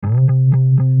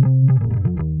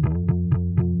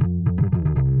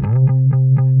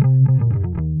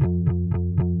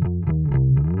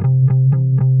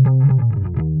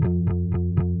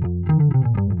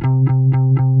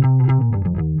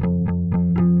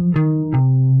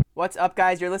What's up,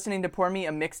 guys? You're listening to Pour Me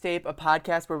a Mixtape, a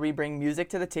podcast where we bring music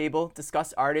to the table,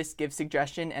 discuss artists, give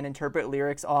suggestion, and interpret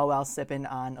lyrics, all while sipping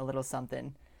on a little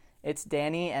something. It's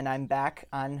Danny, and I'm back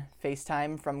on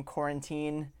FaceTime from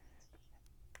quarantine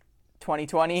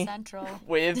 2020 Central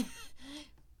with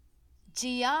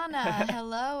Gianna.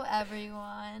 Hello,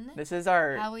 everyone. This is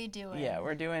our. How we doing? Yeah,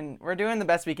 we're doing the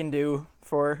best we can do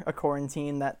for a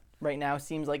quarantine that right now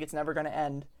seems like it's never going to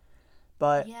end.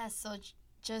 But yeah, so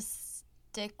just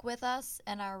stick with us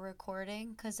and our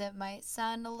recording because it might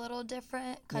sound a little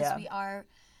different because we are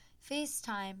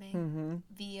FaceTiming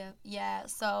via,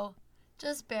 so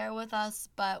just bear with us,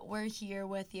 but we're here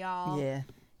with y'all. Yeah.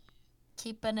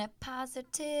 Keeping it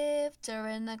positive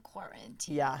during the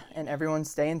quarantine. Yeah, and everyone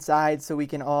stay inside so we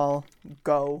can all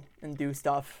go and do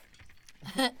stuff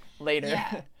later.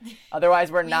 Yeah.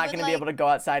 Otherwise, we're not going to be able to go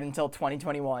outside until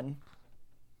 2021.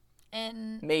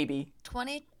 And maybe.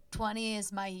 2020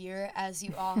 is my year, as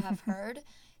you all have heard,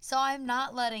 so I'm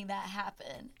not letting that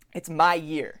happen. It's my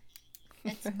year.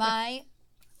 It's my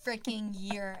freaking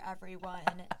year, everyone,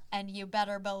 and you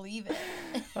better believe it.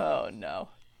 Oh, no.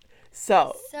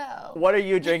 So, what are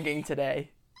you drinking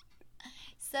today?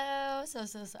 So.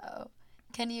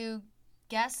 Can you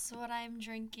guess what I'm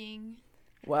drinking?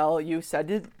 Well, you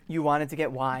said you wanted to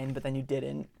get wine, but then you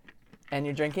didn't. And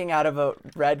you're drinking out of a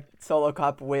red Solo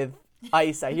cup with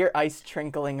ice. I hear ice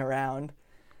trickling around.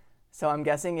 So I'm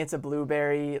guessing it's a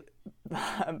blueberry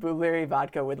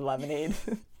vodka with lemonade.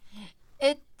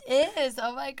 It is.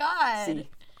 Oh, my God. See?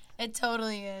 It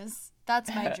totally is.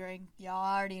 That's my drink.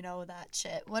 Y'all already know that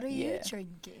shit. What are you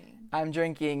drinking? I'm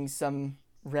drinking some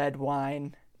red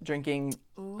wine. Drinking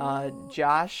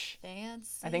Josh.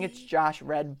 Fancy. I think it's Josh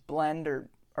Red Blend or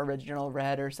Original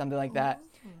Red or something like that.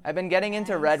 I've been getting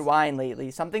into red wine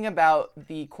lately. Something about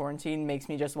the quarantine makes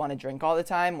me just want to drink all the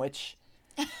time, which,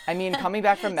 I mean, coming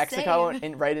back from Mexico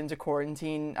and right into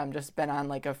quarantine, I'm just been on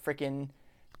like a freaking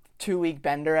 2-week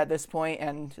bender at this point,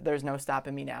 and there's no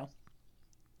stopping me now.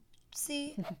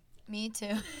 See, me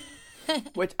too.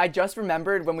 Which I just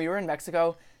remembered when we were in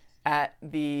Mexico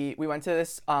we went to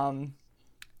this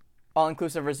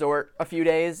all-inclusive resort a few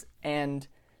days, and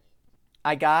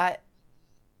I got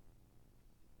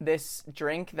this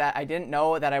drink that I didn't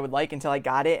know that I would like until I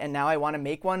got it, and now I want to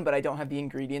make one, but I don't have the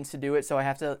ingredients to do it, so I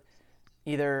have to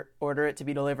either order it to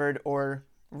be delivered or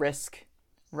risk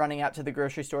running out to the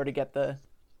grocery store to get the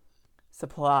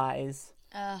supplies.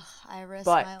 Ugh, I risked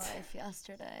my life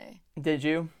yesterday. Did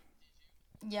you?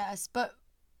 Yes, but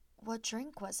what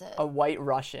drink was it? A White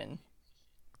Russian.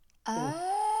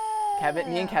 Oh.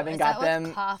 Me and Kevin got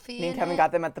them. Coffee me and Kevin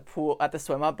got them at the pool at the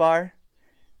swim up bar.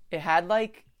 It had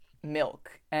like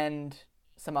milk and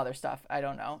some other stuff. I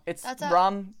don't know. It's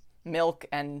rum, milk,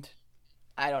 and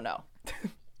I don't know.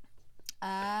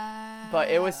 But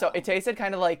it tasted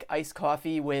kind of like iced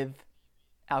coffee with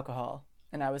alcohol.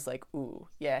 And I was like, ooh,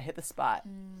 yeah, hit the spot.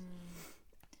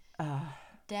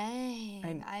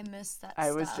 Dang, I missed that I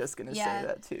stuff. was just going to say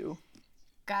that too.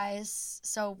 Guys,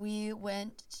 so we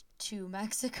went to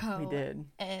Mexico. We did.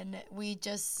 And we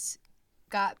just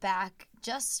got back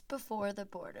just before the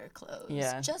border closed.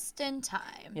 Yeah. Just in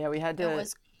time. Yeah, we had to. It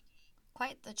was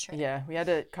quite the trip. Yeah, we had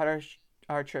to cut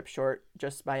our trip short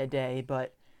just by a day,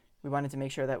 but we wanted to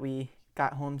make sure that we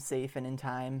got home safe and in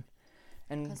time.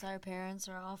 Because our parents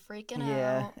are all freaking out.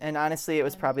 Yeah, and honestly, it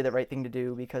was probably the right thing to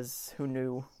do because who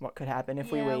knew what could happen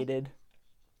if we waited.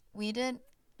 We didn't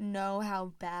know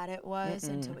how bad it was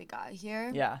until we got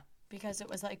here. Yeah. Because it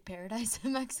was like paradise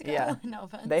in Mexico. Yeah. No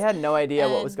offense. They had no idea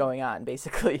what was going on,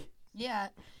 basically. Yeah.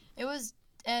 It was,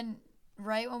 and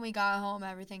right when we got home,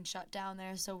 everything shut down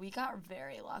there, so we got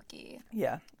very lucky.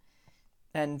 Yeah.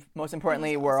 And most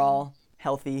importantly, we're all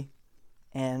healthy,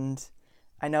 and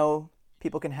I know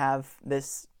people can have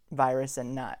this virus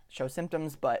and not show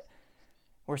symptoms, but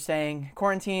we're staying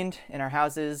quarantined in our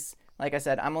houses. Like I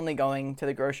said, I'm only going to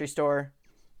the grocery store,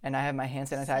 and I have my hand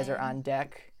sanitizer on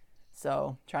deck,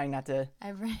 so trying not to...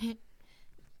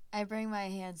 I bring my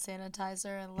hand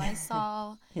sanitizer and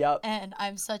Lysol. Yep. And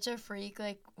I'm such a freak.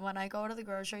 Like, when I go to the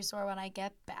grocery store, when I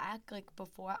get back, like,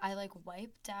 before I, like,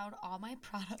 wipe down all my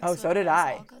products. Oh, so did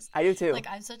I. I do, too. Like,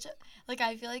 I'm such a... Like,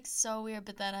 I feel, like, so weird.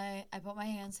 But then I put my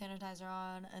hand sanitizer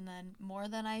on, and then more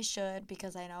than I should,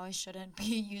 because I know I shouldn't be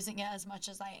using it as much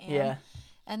as I am. Yeah.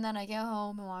 And then I get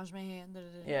home and wash my hand.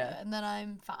 Yeah. And then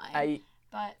I'm fine.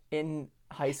 In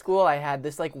high school, I had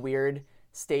this, like, weird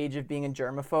stage of being a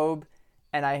germaphobe.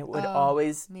 And I would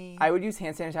I would use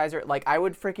hand sanitizer. Like, I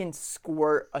would freaking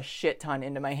squirt a shit ton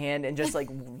into my hand and just, like,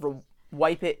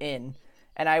 wipe it in.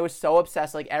 And I was so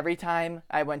obsessed. Like, every time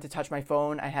I went to touch my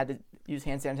phone, I had to use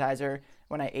hand sanitizer.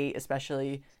 when I ate,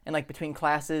 especially. And, like, between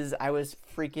classes, I was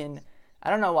freaking, I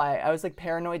don't know why. I was, like,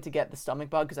 paranoid to get the stomach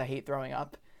bug because I hate throwing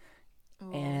up.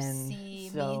 Ooh, And me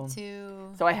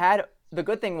too. So I had, the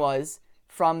good thing was,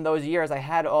 from those years, I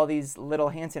had all these little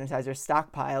hand sanitizers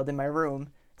stockpiled in my room.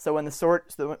 So when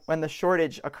the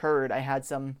shortage occurred, I had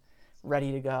some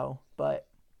ready to go. But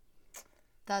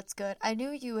that's good. I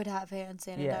knew you would have hand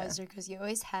sanitizer because you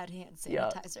always had hand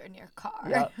sanitizer in your car.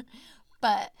 Yep.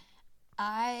 But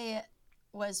I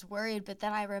was worried, but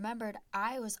then I remembered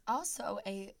I was also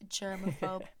a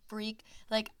germaphobe freak.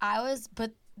 Like,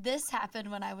 but this happened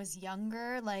when I was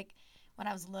younger, like when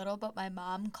I was little, but my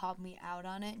mom called me out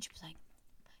on it, and she was like,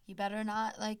 you better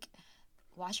not, like,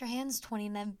 wash your hands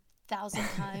 29,000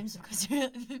 times because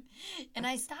and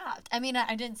I stopped. I mean,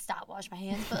 I didn't stop wash my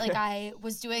hands, but, like, I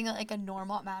was doing, like, a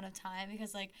normal amount of time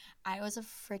because, like, I was a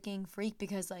freaking freak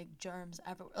because, like, germs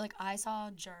everywhere. Like, I saw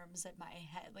germs in my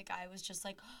head. Like, I was just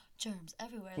like, germs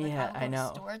everywhere. Like, yeah, I would know. go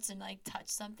to stores and, like, touch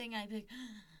something, and I'd be like,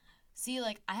 see,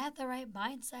 like, I had the right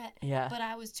mindset, yeah. but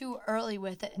I was too early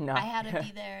with it. No. I had to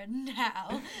be there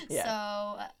now. Yeah.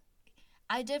 So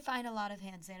I did find a lot of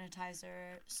hand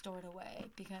sanitizer stored away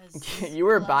because you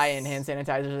were buying hand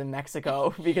sanitizers in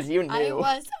Mexico because you knew. I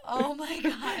was. Oh my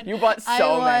God. You bought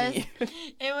so many.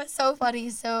 It was so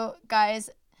funny. So, guys,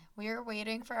 we were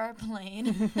waiting for our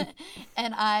plane,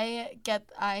 and I get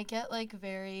like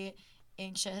very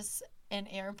anxious in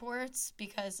airports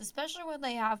because, especially when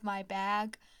they have my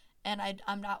bag and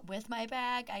I'm not with my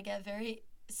bag, I get very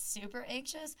super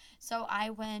anxious. So I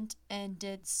went and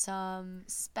did some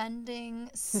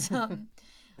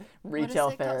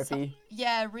retail therapy.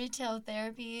 Retail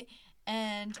therapy.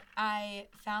 And I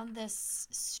found this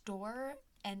store,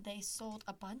 and they sold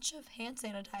a bunch of hand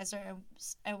sanitizer,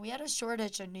 and we had a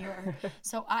shortage in New York.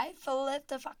 So I flipped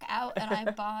the fuck out, and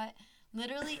I bought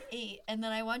literally 8. And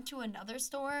then I went to another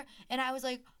store, and I was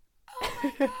like, oh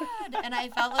my God. And I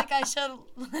felt like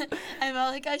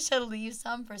I should leave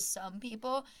some for some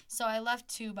people. So I left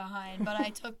 2 behind, but I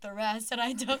took the rest, and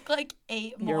I took like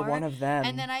 8 more. You're one of them.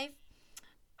 And then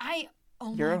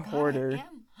oh You're my a God, hoarder.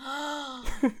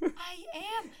 I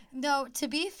am. No, to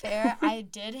be fair, I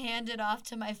did hand it off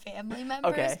to my family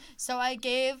members. Okay. So I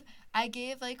gave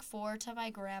like 4 to my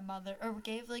grandmother, or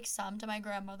gave like some to my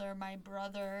grandmother, my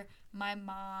brother, my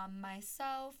mom,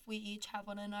 myself. We each have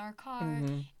one in our car.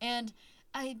 Mm-hmm. And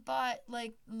I bought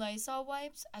like Lysol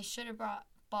wipes. I should have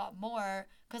bought more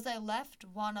because I left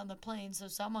one on the plane, so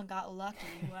someone got lucky,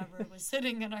 whoever was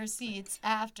sitting in our seats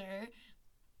after.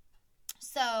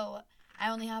 So I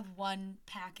only have 1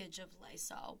 package of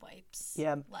Lysol wipes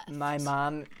left. My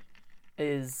mom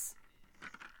is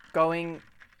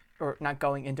not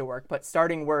going into work, but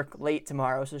starting work late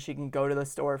tomorrow so she can go to the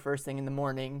store first thing in the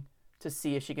morning to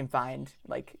see if she can find,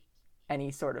 like,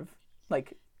 any sort of,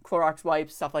 like, Clorox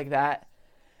wipes, stuff like that.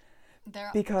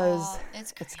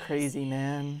 It's crazy,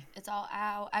 man. It's all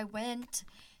out. I went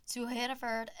to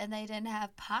Hannaford, and they didn't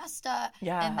have pasta,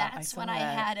 yeah, and that's when I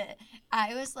had it.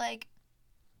 I was like,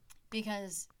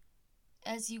 because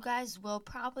as you guys will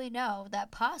probably know,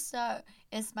 that pasta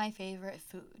is my favorite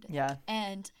food. Yeah.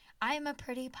 And I am a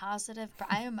very positive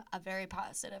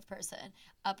person.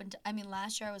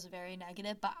 Last year I was very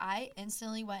negative, but I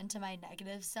instantly went into my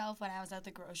negative self when I was at the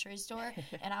grocery store,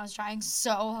 and I was trying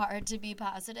so hard to be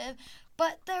positive,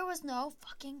 but there was no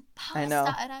fucking pasta. I know.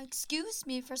 And excuse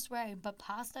me for swearing, but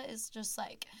pasta is just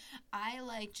like, I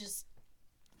like just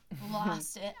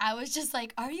lost it. I was just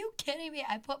like, are you kidding me?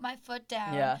 I put my foot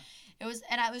down. Yeah.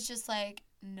 And I was just like,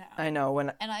 no. I know.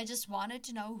 And I just wanted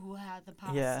to know who had the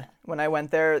pasta. Yeah. When I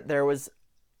went there was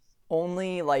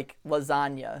only, like,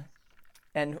 lasagna.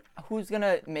 And who's going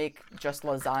to make just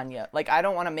lasagna? Like, I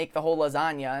don't want to make the whole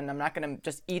lasagna, and I'm not going to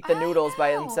just eat the noodles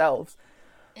by themselves.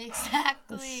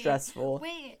 Exactly. It's stressful.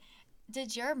 Wait,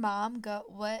 did your mom go,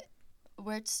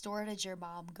 which store did your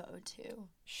mom go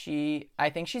to? I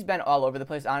think she's been all over the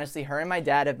place. Honestly, her and my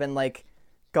dad have been, like,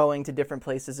 going to different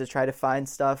places to try to find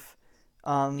stuff.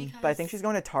 But I think she's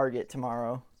going to Target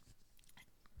tomorrow.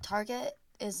 Target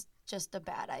is just a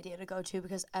bad idea to go to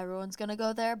because everyone's going to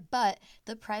go there. But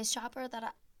the Price Chopper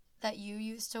that you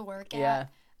used to work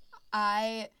at,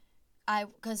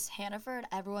 because Hannaford,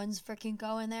 everyone's freaking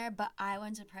going there, but I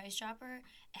went to Price Chopper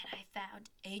and I found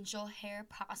Angel Hair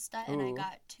pasta, and I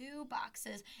got 2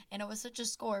 boxes, and it was such a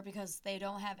score because they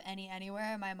don't have any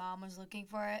anywhere. My mom was looking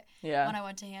for it when I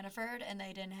went to Hannaford, and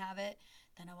they didn't have it.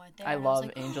 Then I went there. I love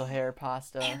Angel Hair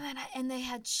pasta. And they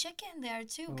had chicken there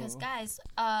too, because guys,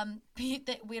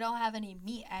 we don't have any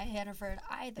meat at Hannaford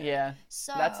either. Yeah,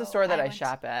 so that's the store that I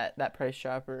shop at. That Price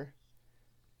Chopper.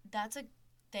 I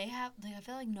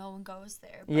feel like no one goes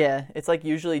there. Yeah, it's like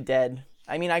usually dead.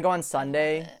 I mean, I go on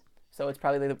Sunday, it. so it's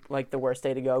probably like the worst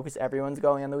day to go because everyone's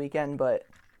going on the weekend, but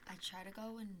I try to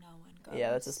go when no one goes.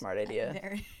 yeah, that's a smart idea.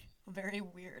 Very, very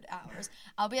weird hours.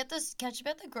 I'll be catch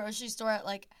me at the grocery store at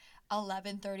like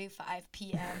 11:35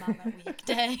 p.m. on a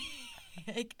weekday.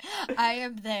 Like, I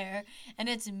am there, and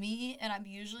it's me, and I'm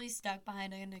usually stuck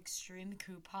behind an extreme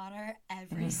couponer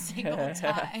every single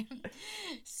time.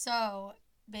 So,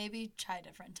 maybe try a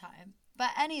different time. But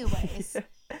anyways,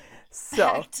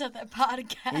 back to the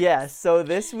podcast. Yeah, so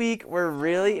this week we're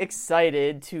really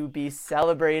excited to be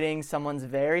celebrating someone's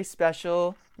very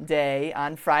special day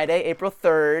on Friday, April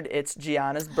 3rd. It's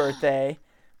Gianna's birthday.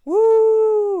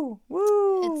 Woo!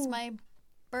 Woo! It's my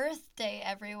birthday,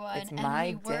 everyone. It's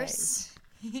my day.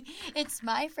 It's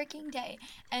my freaking day.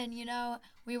 And,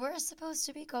 we were supposed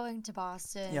to be going to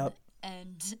Boston. Yep.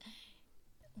 And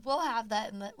we'll have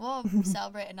that, and we'll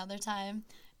celebrate another time.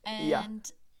 And yeah.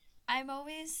 I'm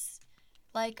always,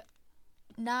 like,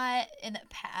 not in the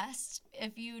past.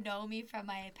 If you know me from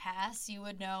my past, you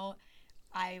would know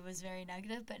I was very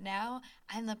negative, but now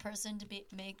I'm the person to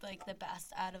make like the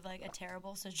best out of like a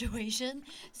terrible situation.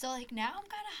 So like now I'm kind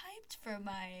of hyped for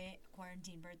my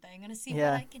quarantine birthday. I'm gonna see what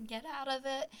I can get out of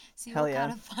it, see what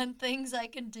kind of fun things I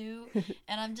can do,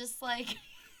 and I'm just like,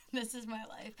 this is my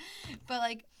life. But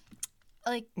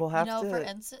like we'll have to. For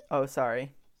instance. Oh,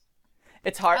 sorry.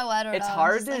 It's hard. Oh, I don't it's know.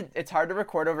 hard to it's hard to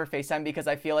record over FaceTime because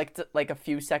I feel like like a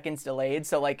few seconds delayed.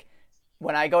 So like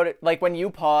when I go to when you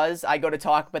pause, I go to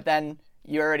talk, but then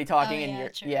you're already talking and you're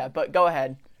true. But go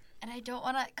ahead. And I don't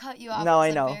want to cut you off. No, I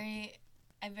know.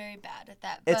 I'm very bad at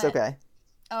that. It's okay.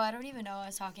 Oh, I don't even know what I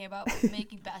was talking about.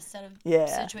 Making best out of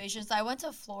situations. I went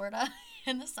to Florida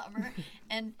in the summer,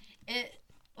 and it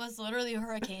was literally a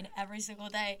hurricane every single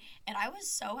day. And I was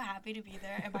so happy to be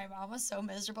there. And my mom was so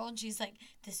miserable. And she's like,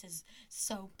 this is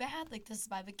so bad. Like, this is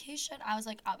my vacation. I was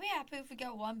like, I'll be happy if we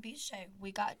get one beach day.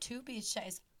 We got 2 beach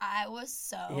days. I was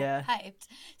so hyped.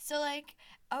 So, like,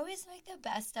 always make the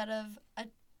best out of a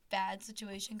bad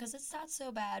situation because it's not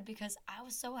so bad because I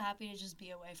was so happy to just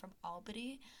be away from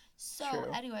Albany. So,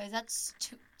 anyways, that's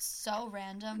so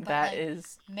random. But that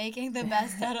is making the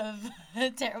best out of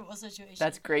a terrible situation.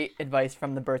 That's great advice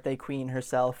from the birthday queen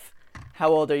herself. How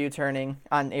old are you turning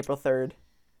on April 3rd?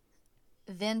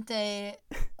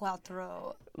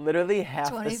 24. Literally half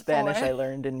 24. the Spanish I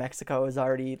learned in Mexico has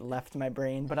already left my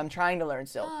brain, but I'm trying to learn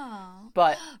still. Oh.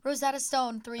 But Rosetta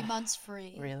Stone, 3 months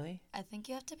free. Really? I think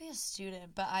you have to be a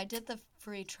student, but I did the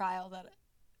free trial that,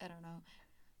 I don't know.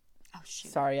 Oh,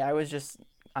 shoot. Sorry, I was just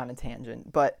on a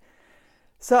tangent. But,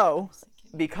 so,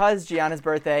 because Gianna's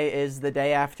birthday is the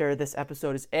day after this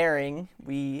episode is airing,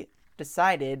 we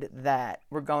decided that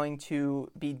we're going to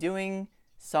be doing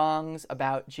songs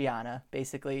about Gianna,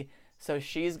 basically. So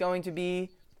she's going to be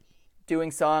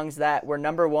doing songs that were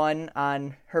number 1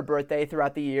 on her birthday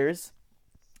throughout the years.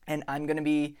 And I'm going to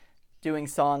be doing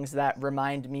songs that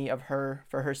remind me of her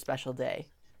for her special day.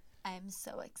 I'm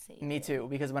so excited. Me too,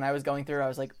 because when I was going through, I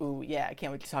was like, ooh, yeah, I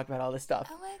can't wait to talk about all this stuff.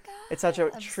 Oh my God. It's such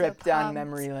a trip down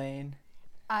memory lane.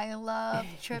 I love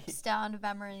trips down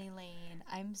memory lane.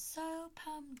 I'm so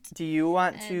pumped. Do you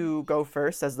want to go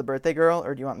first as the birthday girl,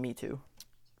 or do you want me to?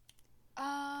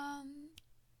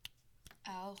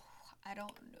 I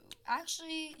don't know.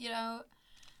 Actually,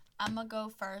 I'm going to go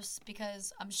first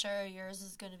because I'm sure yours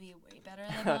is going to be way better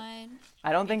than mine.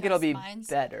 I don't think it'll be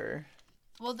better.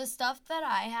 Well, the stuff that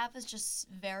I have is just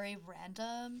very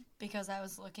random because I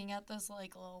was looking at this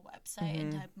little website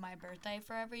and typed my birthday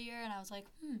for every year, and I was like,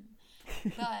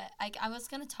 But I was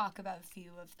going to talk about a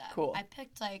few of them. Cool. I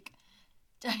picked I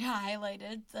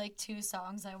highlighted 2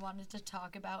 songs I wanted to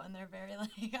talk about, and they're very I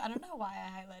don't know why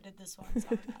I highlighted this one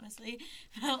song, honestly.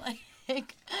 But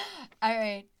all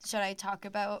right, should I talk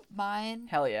about mine?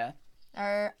 Hell yeah.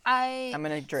 I'm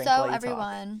going to drink So while you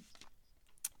everyone,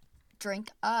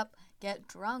 drink up, get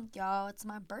drunk, y'all. It's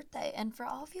my birthday. And for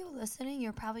all of you listening,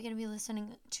 you're probably going to be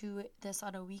listening to this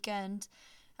on a weekend.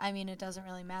 I mean, it doesn't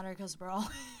really matter because we're all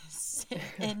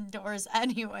indoors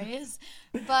anyways.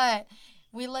 But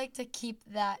we like to keep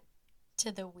that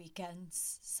to the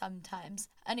weekends sometimes.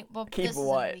 Keep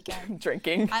what?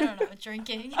 Drinking? I don't know,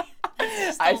 drinking.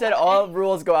 I said all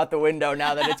rules go out the window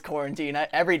now that it's quarantine.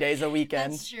 Every day's a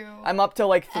weekend. That's true. I'm up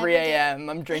till 3 a.m.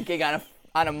 I'm drinking on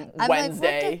a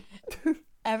Wednesday.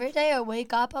 Every day I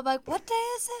wake up, I'm like, what day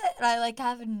is it? And I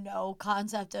have no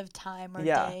concept of time or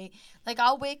day.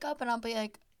 I'll wake up and I'll be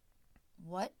like,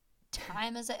 what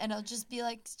time is it? And it'll just be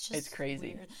it's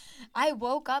crazy. Weird. I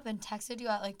woke up and texted you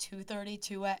at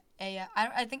 2:32 a.m.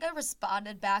 I think I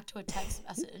responded back to a text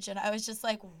message and I was just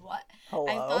like, what? Hello?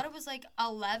 I thought it was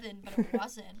 11, but it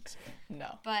wasn't.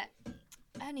 No. But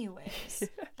Anyways,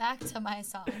 back to my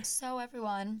song. So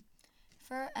everyone,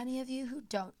 for any of you who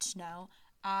don't know,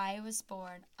 I was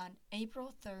born on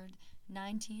April 3rd,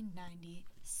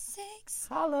 1996.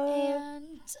 Holla.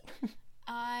 And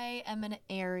I am an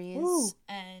Aries. Woo.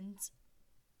 And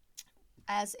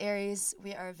as Aries,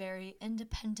 we are very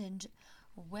independent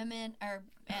women and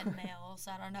males.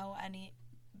 I don't know any.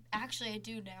 Actually, I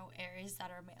do know Aries that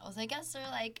are males. I guess they're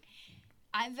like,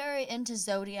 I'm very into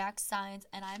zodiac signs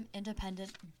and I'm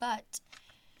independent, but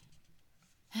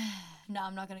no,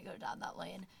 I'm not gonna go down that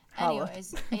lane.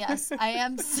 Anyways, yes, I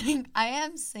am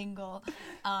single.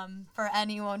 For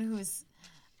anyone who's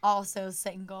also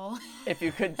single. If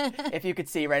you could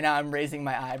see right now, I'm raising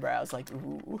my eyebrows like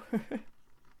ooh.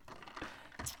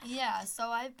 Yeah,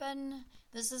 so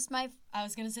this is my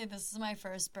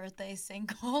first birthday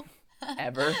single.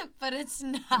 Ever? But it's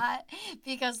not,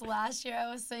 because last year I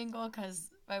was single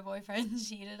because my boyfriend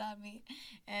cheated on me,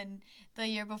 and the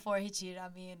year before he cheated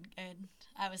on me, and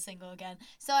I was single again.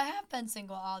 So I have been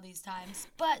single all these times.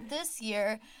 But this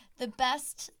year, the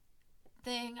best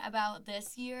thing about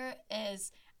this year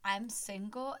is I'm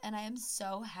single and I am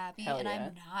so happy. Hell and yeah.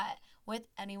 I'm not with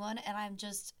anyone, and I'm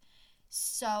just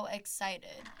so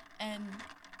excited. And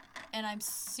I'm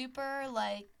super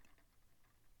like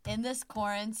in this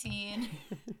quarantine,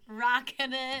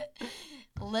 rocking it,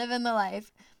 living the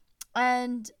life.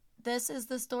 And this is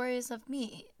the stories of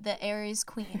me, the Aries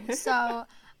queen. So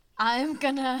I'm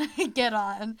gonna get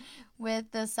on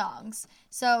with the songs.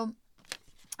 So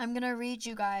I'm gonna read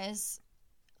you guys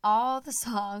all the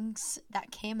songs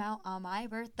that came out on my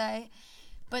birthday,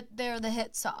 but they're the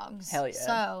hit songs. Hell yeah.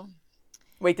 So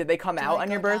Wait, did they come out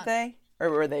on your birthday? Or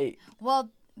were they?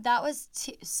 Well, that was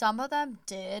some of them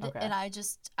did, Okay. and I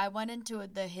went into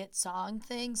the hit song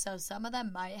thing, so some of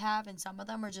them might have, and some of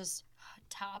them were just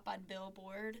top on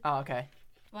Billboard Oh, okay.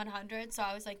 100. So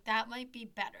I was like, that might be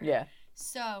better. Yeah.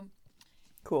 So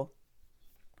Cool.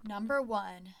 number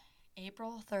 1,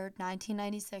 April 3rd,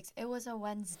 1996. It was a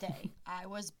Wednesday. I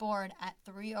was born at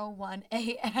 3:01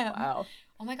 a.m. Wow.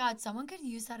 Oh my God, someone could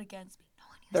use that against me. No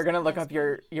one used They're that gonna look against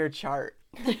up me. your chart.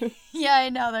 Yeah, I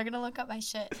know. They're gonna look up my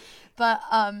shit. But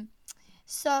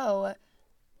so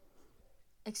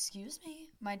excuse me,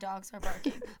 my dogs are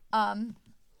barking.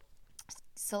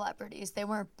 Celebrities, they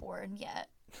weren't born yet.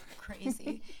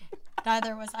 Crazy.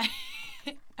 Neither was I.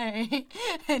 Alright.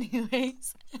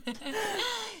 Anyways.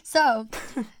 So,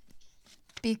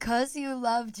 Because You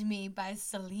Loved Me by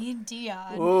Celine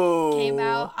Dion Ooh. came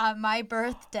out on my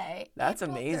birthday. That's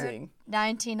April 3rd, amazing.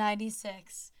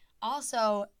 1996.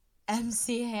 Also,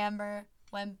 MC Hammer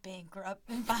went bankrupt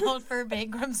and filed for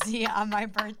bankruptcy on my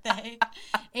birthday.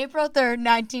 April 3rd,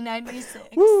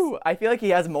 1996. Woo! I feel like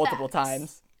he has multiple Facts.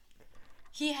 times.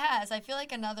 He has. I feel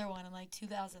like another one in like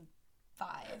 2005,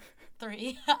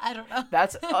 3. I don't know.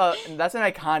 That's an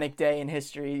iconic day in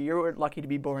history. You were lucky to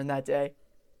be born that day.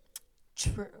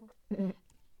 True.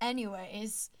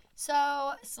 Anyways,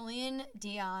 so Celine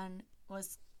Dion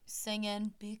was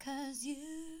singing Because You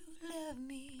Love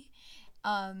Me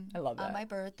I love that. on my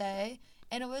birthday,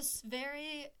 and it was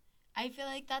I feel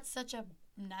like that's such a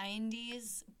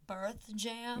 90s birth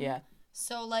jam. Yeah.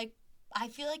 So like I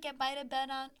feel like it might have been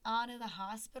on in the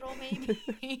hospital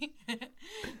maybe.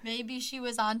 Maybe she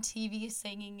was on TV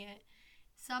singing it.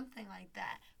 Something like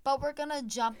that. But we're going to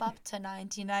jump up to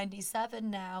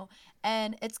 1997 now,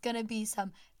 and it's going to be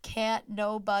some Can't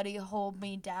Nobody Hold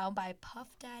Me Down by Puff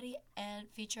Daddy and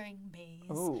featuring Maze.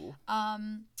 Ooh.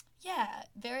 Yeah,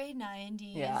 very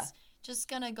 90s. Yeah. Just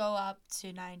going to go up to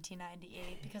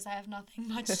 1998 because I have nothing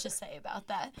much to say about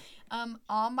that.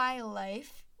 All My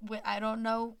Life, I don't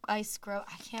know, I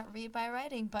can't read my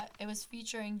writing, but it was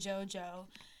featuring JoJo.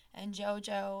 And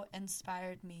JoJo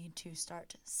inspired me to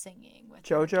start singing with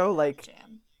JoJo, like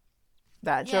jam.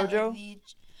 that Yeah, JoJo? like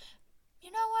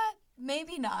you know what?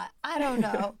 Maybe not. I don't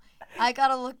know. I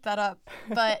gotta look that up.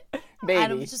 But Baby. I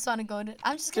don't just want to go into.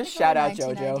 I'm just gonna Just go shout to out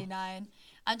JoJo. 1999.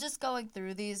 I'm just going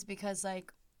through these because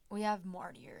like we have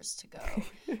more years to go.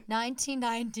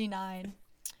 1999,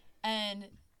 and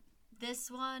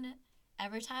this one.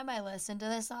 Every time I listen to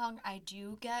this song, I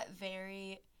do get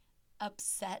very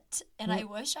upset, and I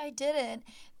wish I didn't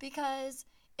because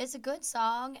it's a good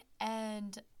song,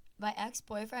 and my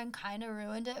ex-boyfriend kind of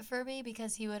ruined it for me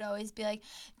because he would always be like,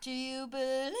 do you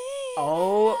believe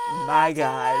Oh my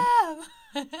God.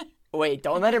 love? Wait,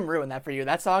 don't let him ruin that for you.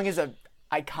 That song is a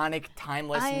iconic,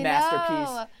 timeless I masterpiece.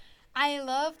 know. I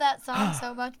love that song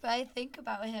so much, but I think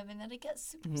about him and then it gets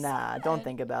super Nah, sad. don't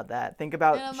think about that. Think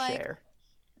about And I'm like, Cher.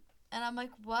 And I'm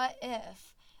like, what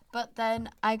if? But then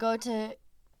I go to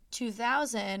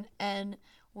 2000 and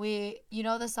you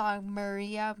know the song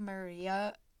Maria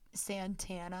Maria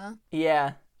Santana.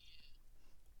 Yeah.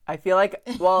 I feel like,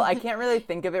 well, I can't really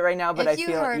think of it right now, but if I feel,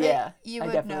 you heard yeah, it, you I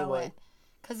would definitely know would. it.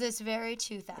 Because it's very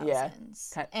 2000s. Yeah.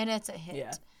 And it's a hit.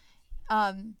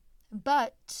 Yeah.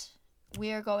 But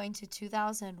we are going to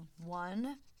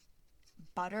 2001,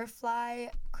 Butterfly,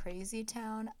 Crazy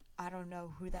Town. I don't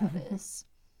know who that is.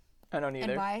 I don't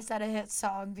either. And why is that a hit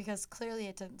song? Because clearly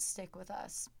it didn't stick with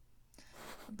us.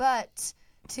 But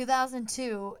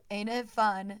 2002, Ain't It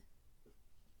Fun?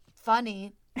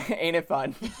 Funny. Ain't It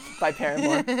Fun by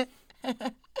Paramore.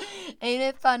 Ain't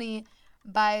It Funny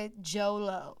by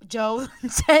J-Lo. J-Lo.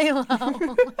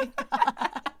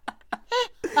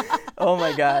 Oh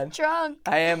my God. I'm drunk.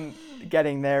 I am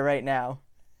getting there right now.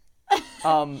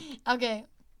 Okay.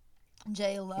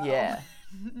 J-Lo. Yeah.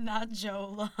 Not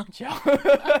J-Lo.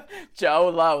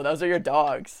 J-Lo. Those are your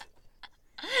dogs.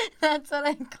 That's what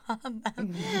I call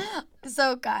them.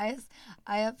 So, guys,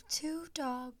 I have 2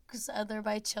 dogs. They're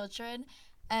my children.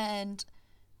 And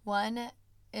one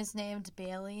is named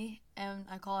Bailey. And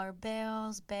I call her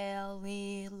Bales,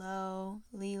 Bailey, Lo,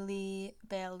 Lily,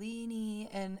 Bailini,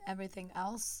 and everything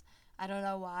else. I don't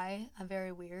know why. I'm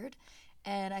very weird.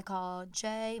 And I call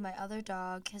Jay, my other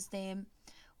dog, his name.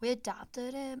 We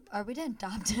adopted him. Or we didn't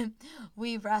adopt him.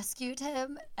 We rescued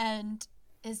him. And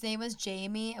his name was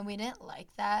Jamie, and we didn't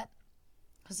like that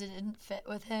because it didn't fit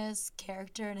with his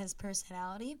character and his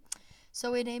personality.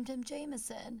 So we named him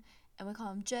Jameson, and we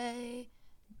call him Jay,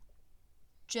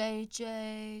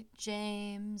 JJ,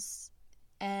 James,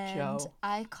 and Joe.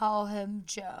 I call him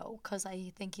Joe because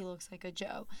I think he looks like a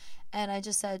Joe. And I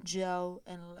just said Joe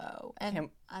and Lo, and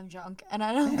I'm drunk, and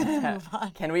I'm going to move on.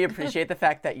 Can we appreciate the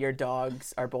fact that your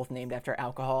dogs are both named after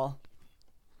alcohol?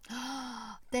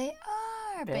 They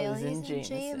are. Bailey's and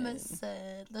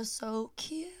Jameson. They're so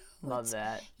cute. Love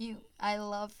that. I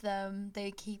love them.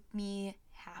 They keep me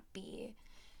happy.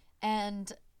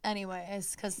 And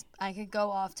anyways, because I could go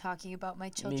off talking about my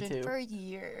children for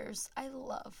years. I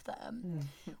love them.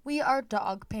 We are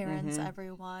dog parents,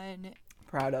 everyone.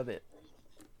 Proud of it.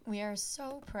 We are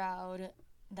so proud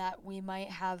that we might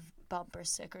have bumper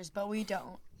stickers, but we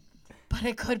don't. But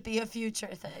it could be a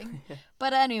future thing.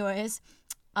 But anyways,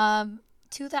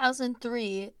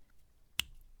 2003,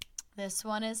 this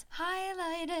one is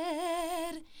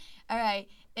highlighted. All right,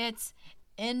 it's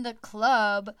In the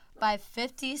Club by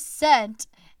 50 Cent,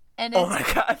 and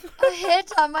it's a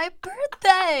hit on my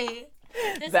birthday.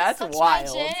 That's is such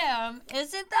wild. My jam.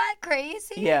 Isn't that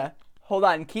crazy? Yeah. Hold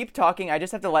on, keep talking. I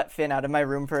just have to let Finn out of my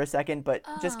room for a second, but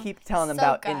just keep telling them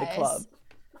about In the Club.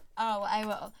 Oh, I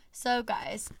will. So,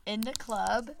 guys, In the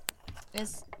Club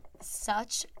is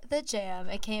such the jam.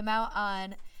 It came out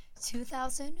on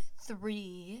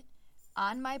 2003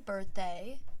 on my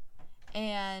birthday,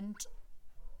 and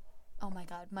oh my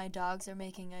God, my dogs are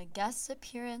making a guest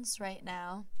appearance right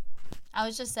now. I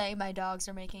was just saying my dogs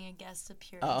are making a guest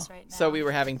appearance right now. So we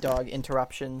were having dog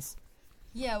interruptions.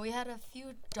 Yeah, we had a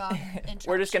few dog interruptions.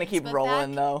 We're just going to keep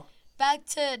rolling, though. Back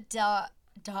to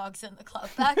Dogs in the Club.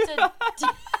 Back to...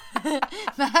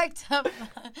 back to...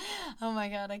 Oh, my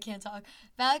God, I can't talk.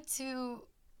 Back to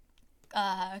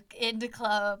In the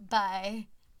Club by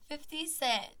 50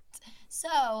 Cent.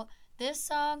 So, this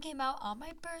song came out on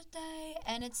my birthday,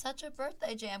 and it's such a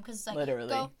birthday jam because it's like, literally.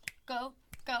 Go,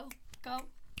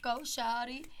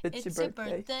 shawty. It's your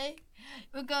birthday.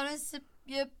 We're going to sip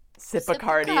your... Sip a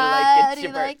Cardi like it's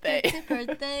your birthday. It's your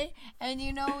birthday. And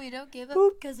you know we don't give up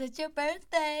because it's your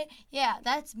birthday. Yeah,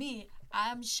 that's me.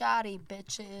 I'm shoddy,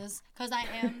 bitches. Because I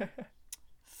am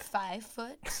 5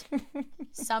 foot,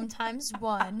 sometimes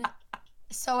 1.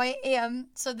 So I am.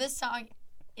 So this song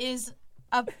is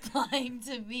applying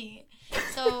to me.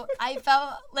 So I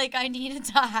felt like I needed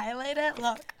to highlight it.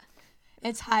 Look,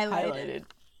 it's highlighted.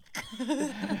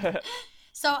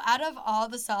 So out of all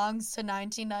the songs to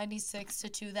 1996 to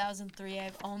 2003,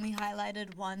 I've only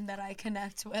highlighted one that I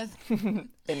connect with. In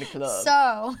the Club.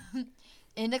 So,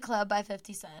 In the Club by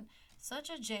 50 Cent. Such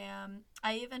a jam.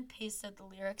 I even pasted the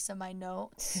lyrics in my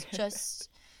notes.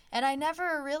 And I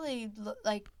never really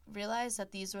realized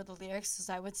that these were the lyrics because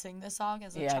I would sing this song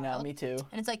as a child. Yeah, I know, me too.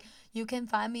 And it's like, you can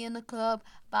find me in the club,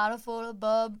 bottle full of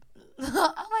bub.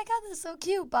 Oh my God, that's so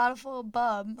cute. Bottle full of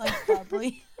bub, like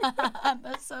bubbly.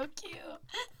 That's so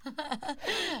cute.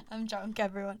 I'm drunk,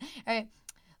 everyone. All right.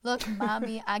 Look,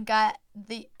 mommy, I got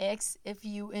the X if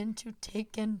you into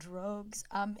taking drugs.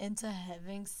 I'm into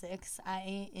having sex. I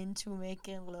ain't into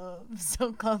making love.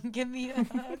 So come give me a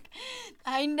hug.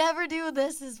 I never knew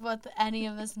this is what any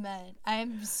of this meant.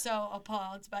 I'm so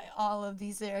appalled by all of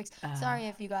these lyrics. Sorry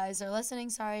if you guys are listening.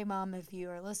 Sorry, Mom, if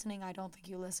you are listening. I don't think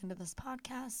you listen to this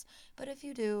podcast. But if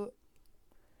you do,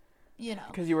 you know.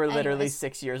 Because you were literally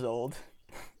 6 years old.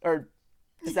 Or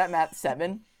is that math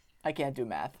 7? I can't do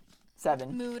math.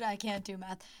 7. Mood, I can't do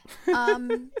math.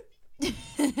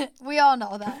 We all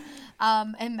know that.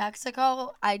 In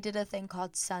Mexico, I did a thing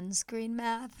called sunscreen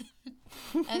math.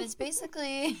 And it's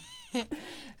basically if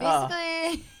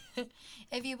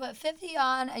you put 50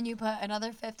 on and you put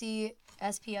another 50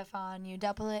 SPF on, you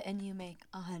double it and you make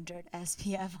 100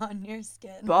 SPF on your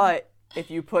skin. But if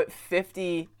you put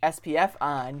 50 SPF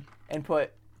on and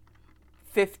put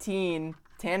 15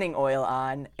 tanning oil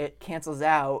on, it cancels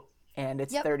out and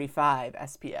it's 35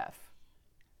 SPF.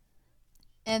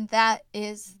 And that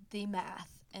is the math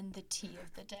and the tea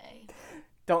of the day.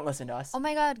 Don't listen to us. Oh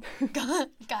my God.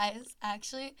 Guys,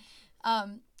 actually,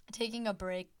 taking a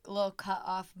break, a little cut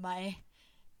off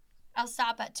I'll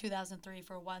stop at 2003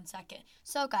 for 1 second.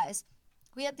 So guys,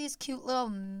 we had these cute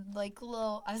little,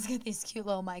 these cute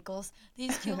little Michaels,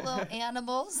 these cute little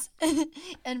animals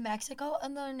in Mexico,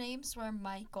 and their names were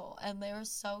Michael, and they were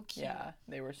so cute. Yeah,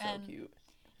 they were so cute.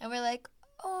 And we're like,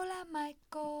 hola,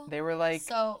 Michael. They were like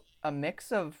a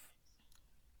mix of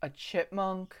a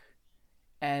chipmunk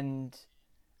and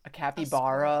a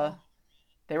capybara.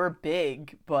 They were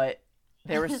big, but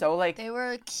they were so they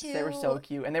were cute. They were so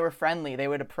cute, and they were friendly. They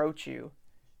would approach you.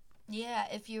 Yeah,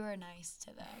 if you were nice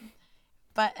to them.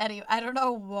 But anyway, I don't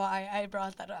know why I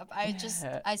brought that up. I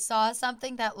saw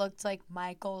something that looked like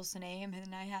Michael's name,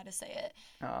 and I had to say it.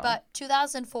 But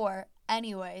 2004,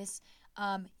 anyways,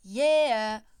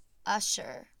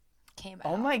 Usher came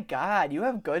out. Oh my God, you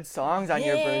have good songs on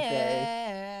your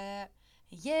birthday.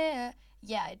 Yeah,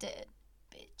 I did,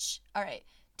 bitch. All right,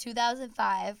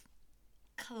 2005,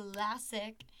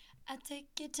 classic. I take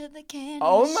you to the candy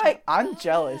shop. I'm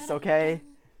jealous. Okay,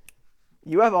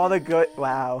 you have all the good.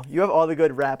 Wow, you have all the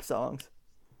good rap songs.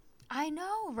 I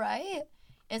know, right?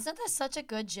 Isn't this such a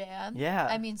good jam? Yeah.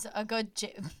 I mean, a good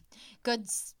good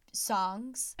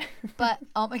songs. But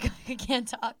oh my God, I can't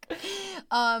talk.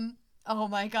 Oh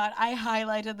my God, I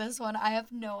highlighted this one. I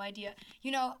have no idea.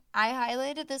 You know, I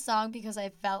highlighted this song because I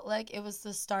felt like it was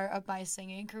the start of my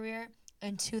singing career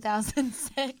in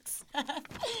 2006.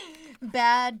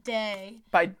 Bad Day.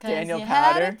 By Daniel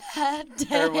Powter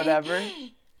or whatever.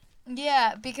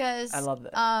 Yeah, because I love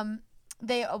that.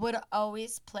 They would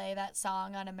always play that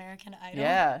song on American Idol.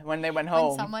 Yeah, when they went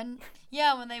home. When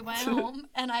they went home,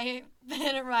 and it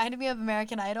reminded me of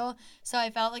American Idol, so I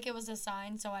felt like it was a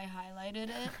sign, so I highlighted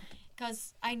it,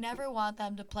 because I never want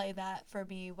them to play that for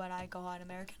me when I go on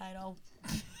American Idol,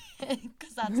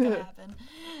 because that's going to happen.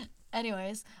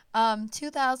 Anyways,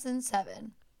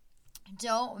 2007,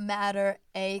 Don't Matter,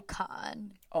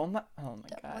 Akon. Oh my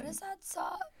God. What is that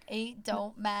song?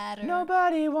 Don't matter.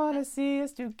 Nobody wanna see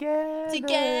us together, but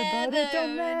it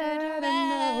don't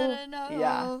matter, no.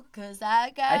 Yeah. Cause I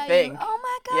got I think. you. Oh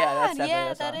my God. Yeah, that's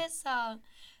definitely that is song.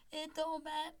 It don't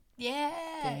matter.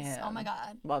 Yes. Damn. Oh my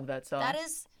God. Love that song. That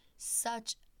is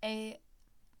such a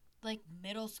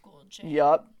middle school jam.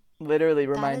 Yup. Literally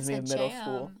reminds me of middle jam.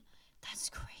 school. That's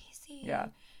crazy. Yeah.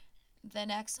 The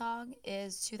next song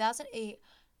is 2008,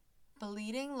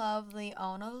 Bleeding Love,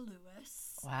 Leona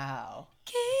Lewis. Wow.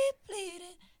 Keep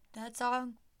bleeding. That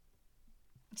song,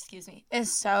 excuse me,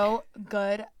 is so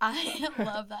good. I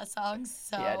love that song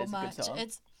so much. A good song.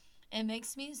 It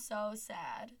makes me so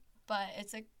sad, but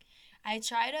I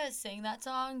try to sing that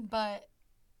song, but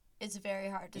it's very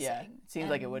hard to sing. Yeah, it seems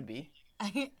like it would be.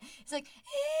 It's like,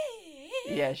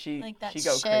 yeah, she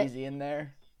go shit. crazy in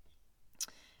there.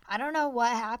 I don't know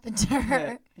what happened to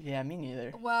her. Yeah, me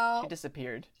neither. Well, she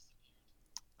disappeared.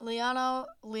 Liana,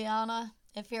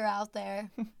 if you're out there,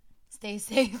 stay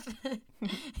safe.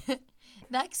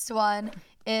 Next one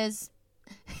is,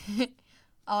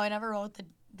 I never wrote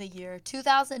the year.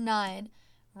 2009,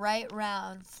 Right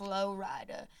Round, Flow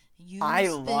Rider. I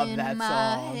love that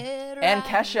song. And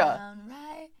Kesha.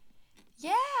 Right.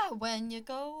 Yeah, when you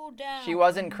go down. She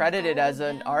wasn't credited as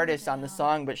an artist on the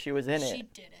song, but she was in it. She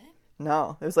didn't.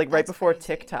 No, it was right before crazy.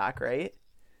 TikTok, right?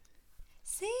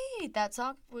 See, that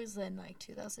song was in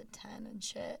 2010 and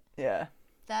shit. Yeah.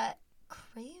 That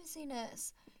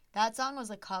craziness. That song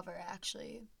was a cover,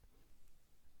 actually.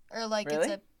 Or really? It's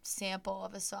a sample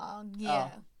of a song. Yeah.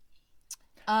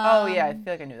 Oh yeah, I feel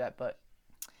like I knew that, but.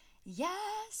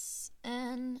 Yes.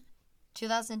 And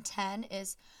 2010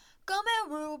 is Come here,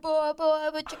 rude boy,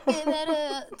 but you give it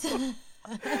up.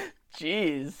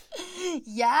 Jeez.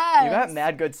 Yes. You got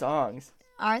mad good songs.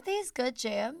 Aren't these good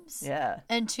jams? Yeah.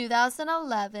 And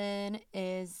 2011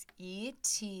 is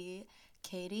E.T.,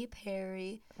 Katy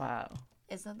Perry. Wow.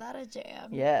 Isn't that a jam?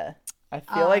 Yeah. I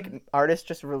feel like artists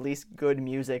just release good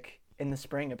music in the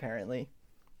spring, apparently.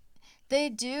 They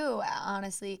do,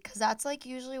 honestly, because that's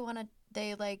usually when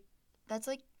that's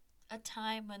a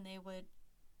time when they would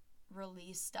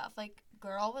release stuff. Like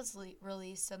Girl was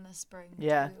released in the spring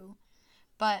Yeah. too.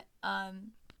 But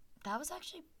that was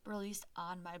actually released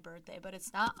on my birthday, but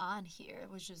it's not on here,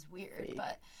 which is weird. Fake.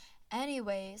 But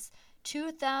anyways,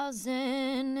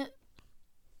 2000.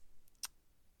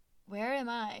 Where am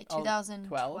I?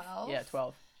 2012. Yeah,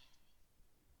 12.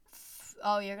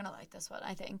 Oh, you're gonna like this one,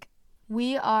 I think.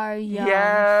 We Are Young.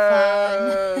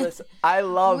 Yes, Fun. I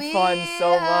love We Fun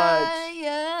so much. are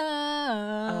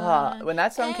young, When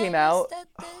that song and came we out, set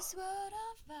this world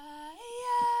on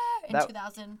fire in That-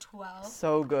 2012.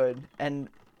 so good, and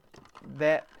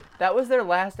that was their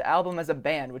last album as a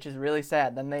band, which is really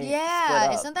sad. Then they split Yeah,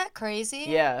 up. isn't that crazy?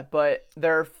 Yeah, but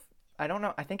I don't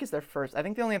know. I think it's their first. I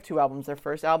think they only have 2 albums. Their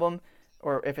first album,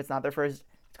 or if it's not their first,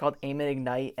 it's called Aim and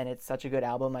Ignite, and it's such a good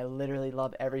album. I literally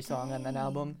love every song on that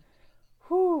album.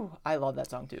 Whew, I love that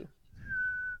song too.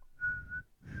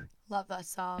 Love that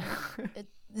song.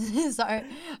 Sorry.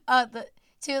 The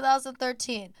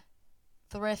 2013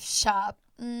 Thrift Shop.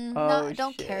 I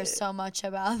don't care shit. so much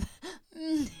about.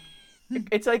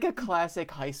 It's like a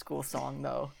classic high school song,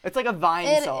 though. It's like a Vine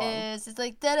It song. is. It's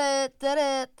like da da da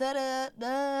da da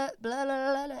da blah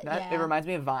blah blah blah. It reminds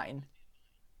me of Vine.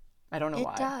 I don't know It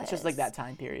why. It's just like does. that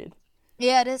time period.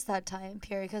 Yeah, it is that time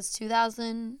period because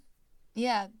 2000.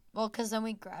 Yeah, well, because then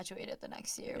we graduated the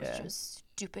next year, which Yeah. was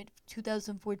stupid.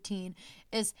 2014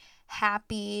 is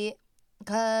Happy,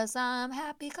 cause I'm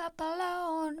happy clap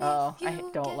alone. Oh, if I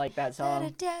you don't get like that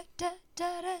song.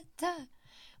 da-da-da-da-da-da.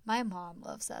 My mom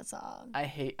loves that song.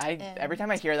 Every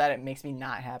time I hear that, it makes me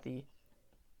not happy.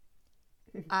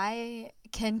 I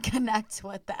can connect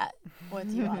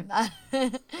with you on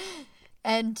that.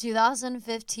 And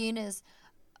 2015 is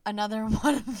another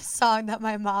one song that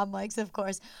my mom likes, of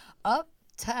course.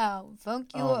 Uptown Funk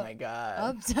You Oh Up. my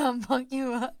god. Uptown Funk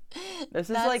You Up. This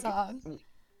is that like song.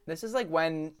 this is like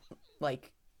when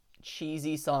like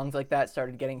cheesy songs like that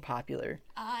started getting popular.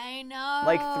 I know.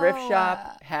 Like Thrift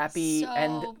Shop, Happy,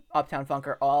 and So- Uptown Funk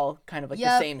are all kind of like the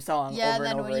Yep. same song Yeah, over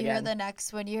then and over when you hear again.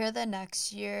 when you hear the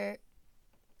next year.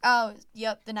 Oh,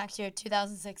 yep, the next year,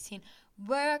 2016.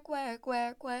 Work, work,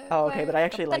 work, work. Oh, okay, work. but I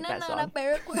actually like that song.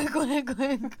 Work, work, work,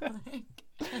 work, work.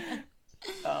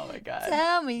 Oh my god.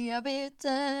 Tell me I'll be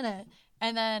done it.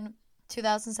 And then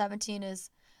 2017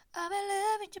 is I'm in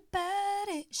love with your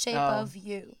body, Shape Oh, of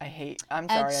You. I'm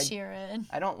Ed sorry. Sheeran.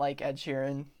 I don't like Ed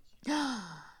Sheeran.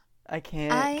 I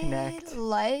can't I connect.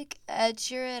 like Ed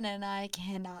Sheeran and I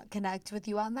cannot connect with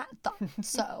you on that thought.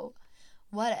 So,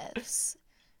 what ifs?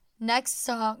 Next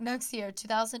year,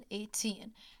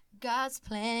 2018. God's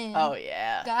Plan. Oh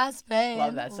yeah. God's Plan.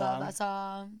 Love that Love song. that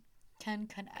song. Can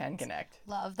connect. Can connect.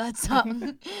 Love that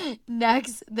song.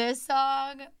 Next, this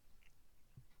song.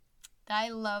 I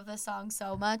love this song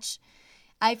so much.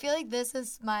 I feel like this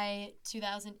is my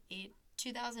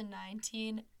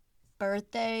 2019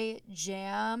 birthday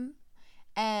jam.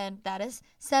 And that is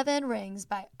 7 Rings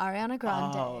by Ariana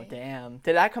Grande. Oh damn.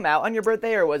 Did that come out on your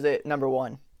birthday or was it number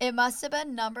 1? It must have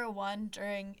been number 1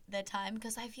 during the time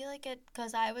because I feel like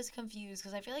because I was confused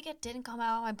because I feel like it didn't come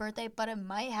out on my birthday, but it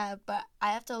might have, but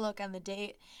I have to look on the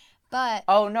date. But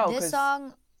Oh no, this 'cause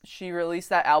song, she released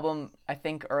that album I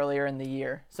think earlier in the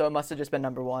year. So it must have just been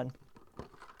number 1.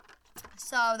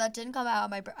 so that didn't come out on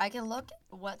my I can look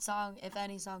what song, if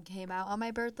any song came out on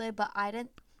my birthday, but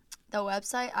the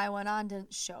website I went on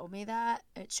didn't show me that.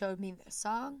 It showed me this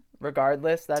song.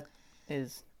 Regardless, that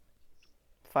is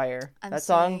fire. I'm That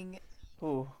song. seeing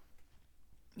Ooh.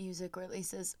 music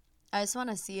releases. I just want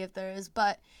to see if there is,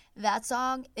 but that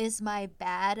song is my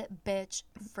bad bitch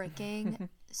freaking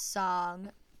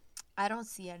song. I don't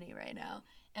see any right now.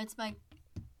 It's my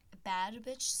bad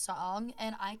bitch song,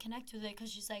 and I connect with it because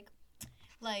she's like,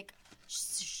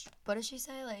 what does she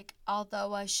say? Like,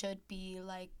 although I should be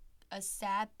like a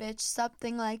sad bitch,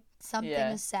 something Yeah.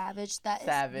 a savage. That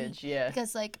Savage, is me. yeah.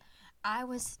 Because like, I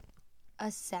was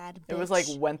a sad bitch. It was like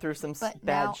went through some but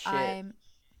bad now shit. I'm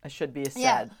I should be a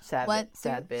Yeah, sad went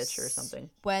through bitch or something.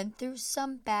 Went through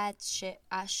some bad shit.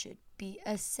 I should be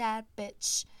a sad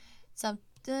bitch.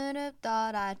 Something I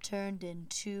thought I turned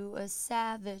into a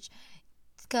savage.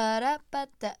 Cut up, but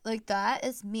that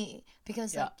is me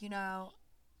because Yeah.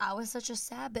 I was such a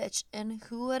sad bitch, and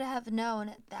who would have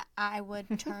known that I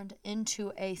would turn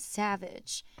into a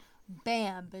savage?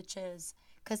 Bam, bitches.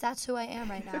 Because that's who I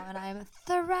am right now, and I'm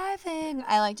thriving.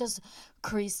 I just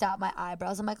creased out my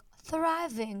eyebrows. I'm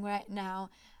thriving right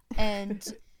now. And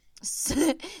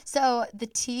so the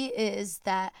tea is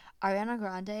that Ariana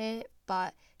Grande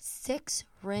bought 6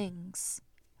 rings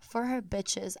for her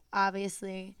bitches,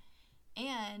 obviously.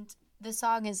 And the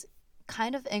song is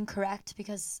kind of incorrect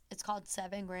because it's called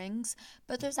 7 rings,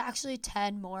 but there's actually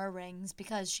 10 more rings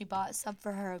because she bought some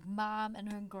for her mom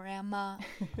and her grandma,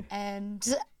 and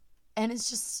it's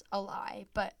just a lie.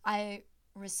 But I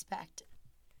respect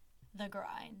the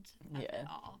grind of it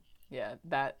all. Yeah,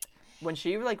 that when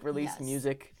she like released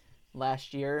music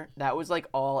last year, that was like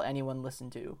all anyone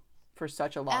listened to for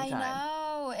such a long time. I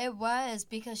know it was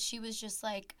because she was just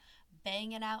like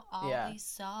banging out all these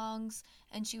songs,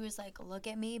 and she was like, "Look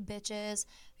at me, bitches,"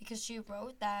 because she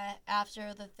wrote that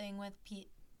after the thing with Pete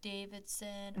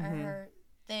Davidson or her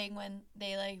thing when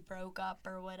they like broke up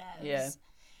or whatever. Yeah,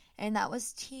 and that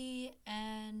was tea,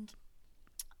 and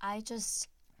I just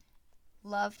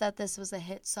love that this was a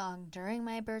hit song during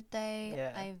my birthday.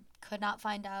 Yeah. I could not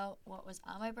find out what was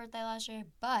on my birthday last year,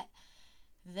 but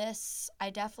this I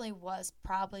definitely was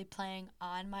probably playing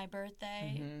on my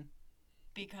birthday.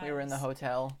 Because we were in the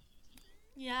hotel.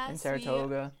 Yes. In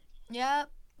Saratoga.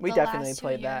 We definitely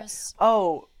played that.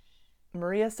 Oh,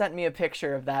 Maria sent me a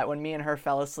picture of that when me and her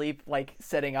fell asleep, like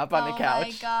sitting up on the couch. Oh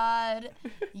my God.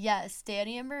 Yes,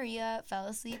 Danny and Maria fell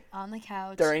asleep on the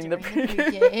couch during the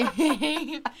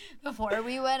pregame before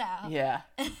we went out. Yeah.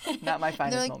 Not my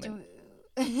finest moment.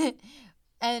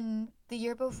 And the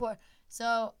year before.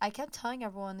 So I kept telling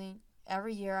everyone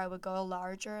every year I would go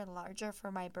larger and larger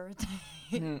for my birthday.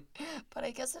 But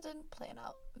I guess it didn't plan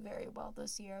out very well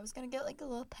this year. I was going to get like a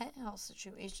little penthouse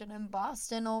situation in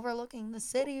Boston overlooking the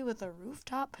city with a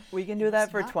rooftop. We can do that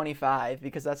for 25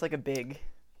 because that's like a big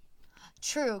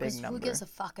True, because who gives a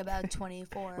fuck about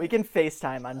 24? We can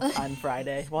FaceTime on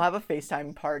Friday. We'll have a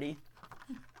FaceTime party.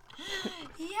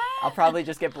 Yeah. I'll probably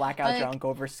just get blackout drunk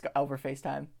over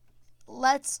FaceTime.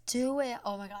 Let's do it.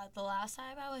 Oh my God. The last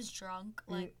time I was drunk,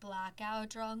 like blackout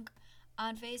drunk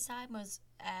on FaceTime was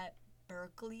at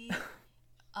Berkeley.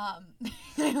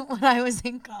 When I was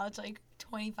in college, like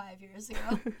 25 years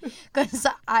ago. Because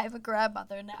I'm a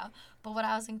grandmother now. But when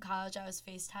I was in college, I was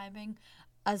FaceTiming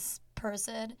a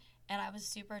person, and I was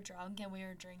super drunk, and we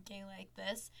were drinking like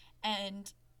this.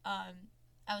 And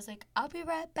I was like, I'll be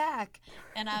right back.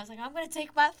 And I was like, I'm going to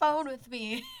take my phone with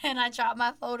me. And I dropped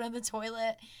my phone in the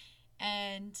toilet.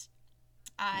 And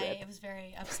it was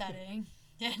very upsetting.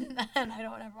 and I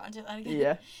don't ever want to do that again.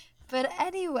 Yeah. But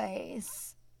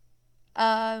anyways.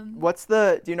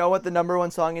 Do you know what the number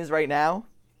one song is right now?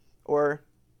 Or?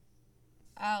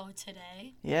 Oh,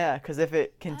 today? Yeah, because if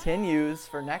it continues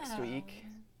for next week.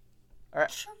 Or,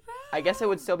 I guess it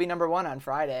would still be number one on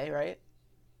Friday, right?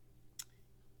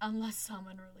 Unless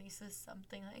someone releases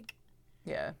something like.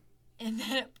 Yeah. And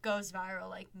then it goes viral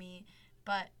like me.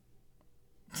 But.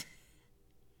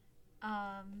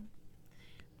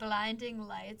 Blinding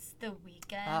Lights, The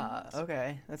Weeknd. Ah,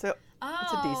 okay. That's a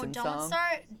decent song.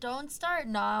 Don't Start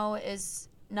Now is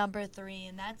number 3,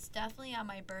 and that's definitely on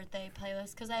my birthday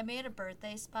playlist because I made a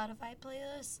birthday Spotify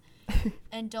playlist.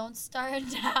 And Don't Start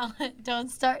Now,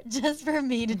 Don't Start just for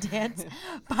me to dance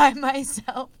by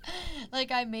myself.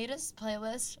 Like I made a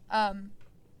playlist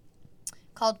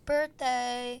called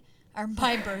Birthday or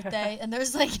My Birthday, and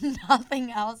there's like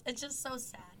nothing else. It's just so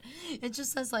sad. It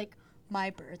just says like my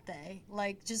birthday,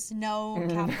 like just no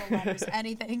capital letters,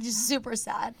 anything, just super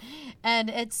sad. And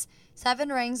it's 7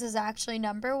 Rings is actually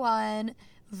number 1.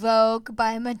 Vogue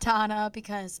by Madonna,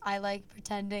 because I like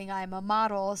pretending I'm a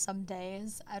model some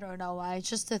days. I don't know why. It's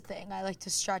just a thing. I like to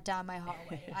strut down my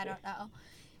hallway. I don't know.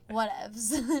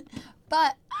 Whatevs.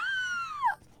 But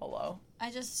hello.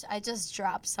 I just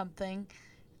dropped something.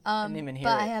 I didn't even hear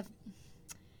but it. I have.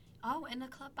 Oh, In the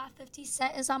Club by 50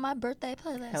 Cent is on my birthday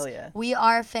playlist. Hell yeah. We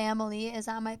Are Family is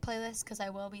on my playlist because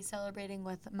I will be celebrating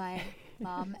with my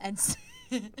mom. And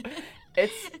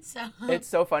it's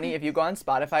so funny. If you go on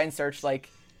Spotify and search, like,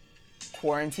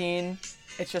 quarantine,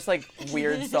 it's just, like,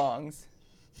 weird songs.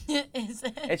 Is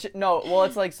it?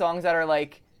 It's, like, songs that are,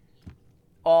 like,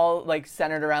 all, like,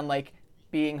 centered around, like,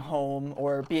 being home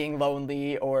or being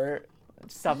lonely or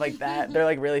stuff like that. They're,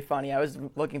 like, really funny. I was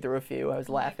looking through a few. I was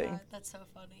laughing. My God, that's so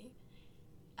funny.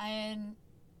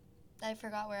 I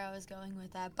forgot where I was going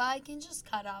with that, but I can just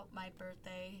cut out my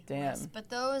birthday list. But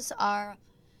those are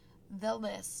the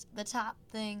list, the top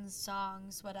things,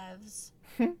 songs, whatevs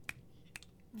for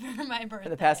my birthday. For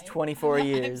the past 24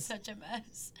 years. I'm such a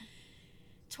mess.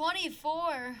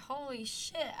 24? Holy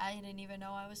shit, I didn't even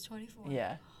know I was 24.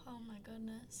 Yeah. Oh my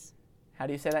goodness. How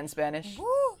do you say that in Spanish?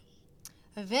 Woo!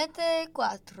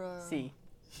 24. Sí.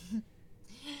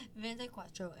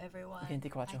 24, everyone.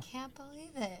 24. I can't believe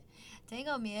it.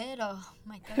 Tengo miedo.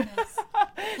 My goodness.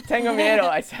 Tengo miedo.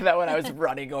 I said that when I was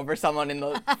running over someone in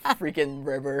the freaking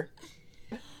river.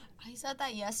 I said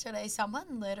that yesterday.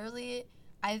 Someone literally,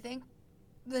 I think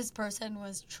this person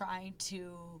was trying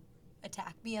to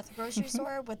attack me at the grocery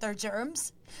store with their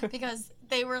germs because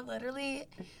they were literally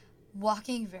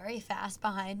walking very fast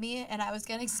behind me and I was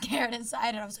getting scared inside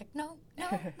and I was like, no.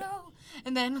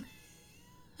 And then,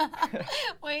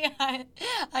 wait, I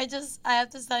have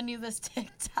to send you this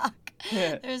TikTok.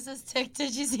 There's this TikTok.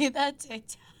 Did you see that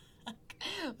TikTok?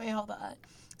 Wait, hold on.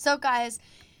 So guys,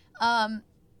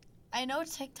 I know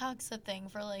TikTok's a thing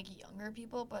for, like, younger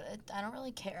people, but I don't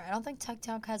really care. I don't think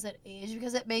TikTok has an age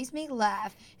because it makes me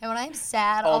laugh. And when I'm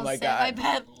sad, I'll sit in my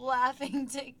bed laughing.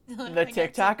 The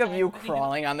TikTok of you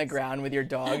crawling on the ground with your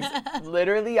dogs.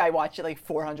 Literally, I watched it, like,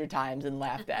 400 times and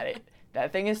laughed at it.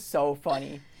 That thing is so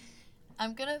funny.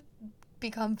 I'm going to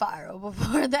become viral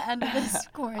before the end of this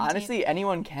quarantine. Honestly,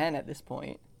 anyone can at this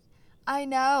point. I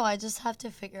know. I just have to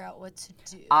figure out what to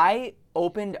do. I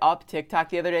opened up TikTok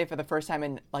the other day for the first time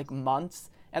in, like,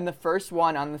 months, and the first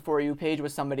one on the For You page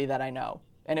was somebody that I know,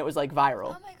 and it was, like,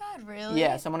 viral. Oh, my God, really?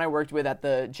 Yeah, someone I worked with at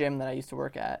the gym that I used to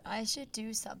work at. I should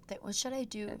do something. What should I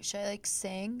do? Should I, like,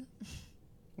 sing?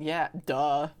 Yeah,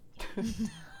 duh.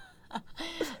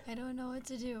 I don't know what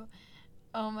to do.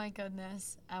 Oh, my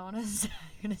goodness. I'm going to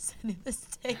send you this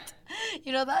TikTok.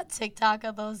 You know that TikTok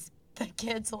of the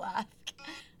kids laugh?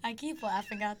 I keep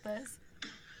laughing at this.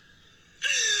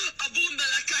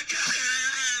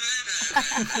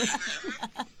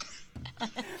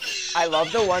 I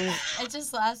love the ones. It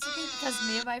just laughs at me because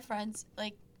me and my friends,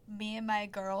 like me and my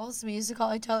girls, we used to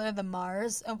call each other the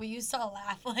Mars, and we used to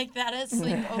laugh like that at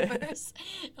sleepovers.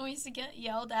 And we used to get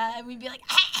yelled at, and we'd be like,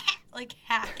 like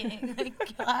hacking,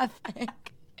 like laughing.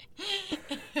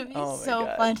 It'd be so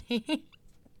funny.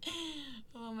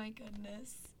 Oh my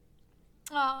goodness.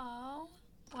 Oh.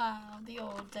 Wow, the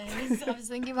old days. I was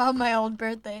thinking about my old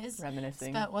birthdays.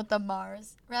 Reminiscing. Spent with the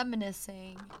Mars.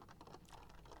 Reminiscing.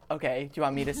 Okay, do you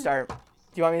want me to start? Do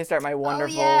you want me to start my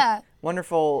wonderful,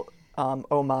 wonderful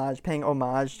homage, paying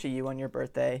homage to you on your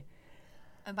birthday?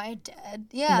 Am I dead?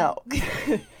 Yeah.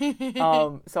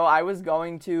 No. So I was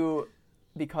going to,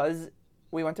 because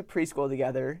we went to preschool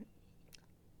together.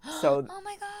 So oh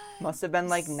my God. Must have been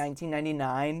like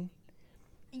 1999.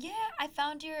 Yeah, I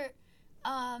found your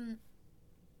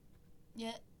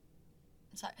yeah.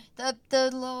 Sorry. The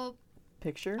little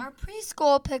picture? Our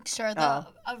preschool picture, the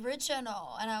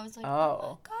original. And I was like,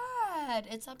 oh my God,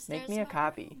 it's upstairs. Make me a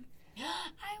copy.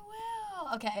 I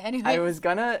will. Okay, anyway. I was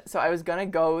gonna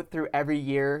go through every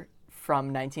year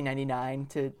from 1999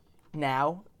 to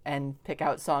now and pick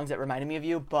out songs that reminded me of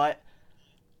you, but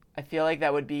I feel like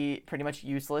that would be pretty much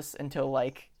useless until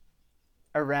like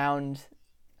around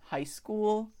high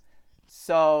school.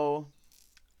 So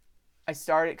I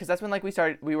started, because that's when like we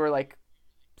started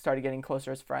getting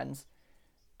closer as friends.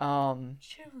 So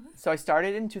I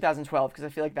started in 2012 because I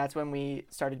feel like that's when we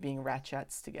started being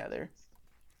Ratchettes together.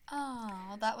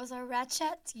 Oh, that was our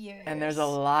Ratchet years. And there's a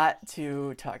lot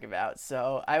to talk about,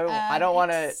 so I don't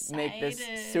want to make this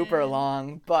super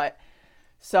long, but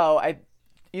so I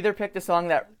either picked a song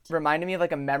that reminded me of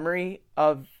like a memory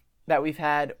of that we've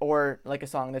had, or like a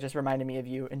song that just reminded me of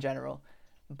you in general.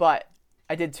 But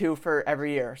I did 2 for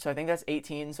every year, so I think that's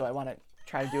 18, so I want to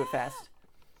try to do it fast.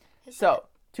 So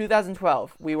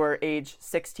 2012, we were age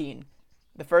 16.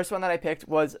 The first one that I picked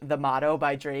was The Motto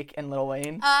by Drake and Lil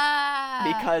Wayne.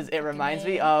 Because it reminds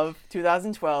me of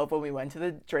 2012 when we went to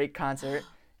the Drake concert,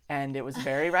 and it was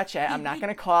very ratchet. I'm not going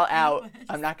to call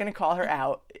her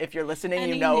out. If you're listening,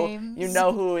 you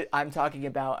know who I'm talking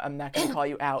about. I'm not going to call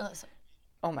you out.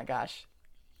 Oh my gosh.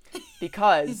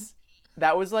 Because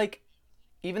that was like,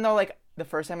 even though like the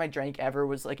first time I drank ever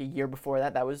was like a year before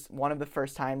that, that was one of the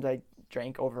first times I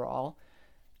drank overall.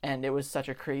 And it was such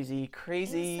a crazy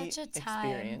experience.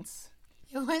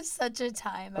 It was such a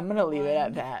time. I'm going to leave it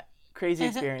at that. Crazy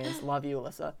experience. Love you,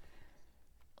 Alyssa.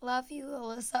 Love you,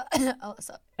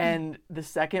 Alyssa. And the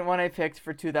second one I picked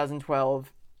for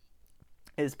 2012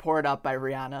 is Pour It Up by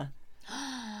Rihanna.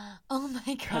 Oh my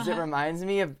God. Because it reminds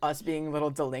me of us being little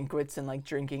delinquents and like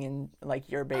drinking in like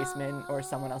your basement or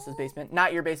someone else's basement.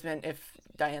 Not your basement if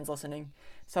Diane's listening.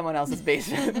 Someone else's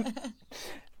basement.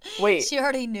 Wait. She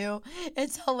already knew.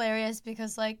 It's hilarious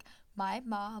because like my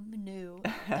mom knew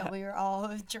that we were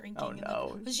all drinking. Oh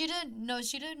no. But she didn't know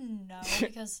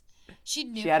because she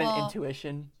knew. She had an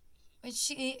intuition.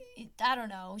 I don't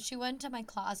know. She went to my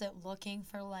closet looking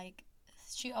for like,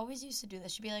 she always used to do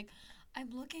this. She'd be like, I'm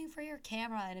looking for your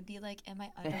camera, and it'd be like in my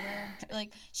underwear.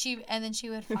 And then she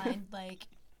would find like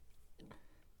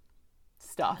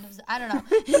stuff. I don't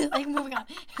know. Like moving on.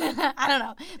 I don't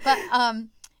know. But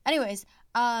anyways,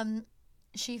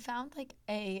 she found like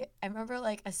I remember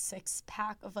like a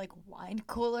 6-pack of like wine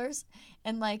coolers,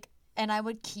 and I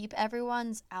would keep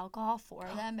everyone's alcohol for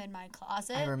them in my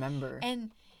closet. I remember.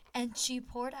 And and she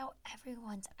poured out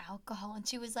everyone's alcohol, and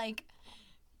she was like,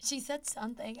 she said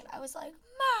something, and I was like,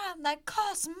 Mom, that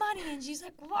costs money. And she's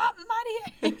like, what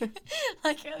money?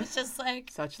 Like, it was just like...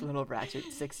 Such little ratchet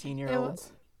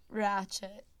 16-year-olds.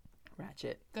 Ratchet.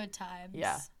 Good times.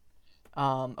 Yeah.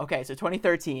 Okay, so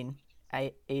 2013,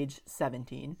 age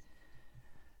 17.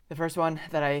 The first one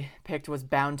that I picked was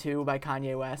Bound 2 by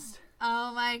Kanye West.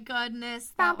 Oh my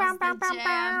goodness, that was the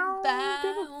jam. Bound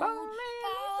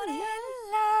in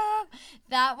love.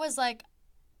 That was like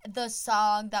the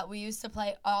song that we used to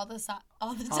play all the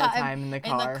time in the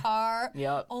car.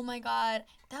 Yep. Oh my god,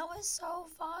 that was so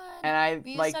fun. And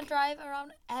we used to drive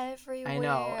around everywhere. I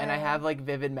know, and I have like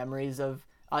vivid memories of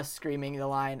us screaming the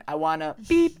line, I wanna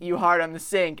beep you hard on the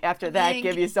sink. After that,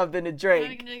 give you something to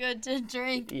drink. I'm gonna go to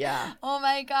drink. Yeah. Oh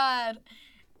my god.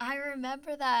 I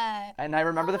remember that. And I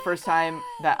remember the first time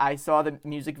that I saw the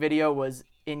music video was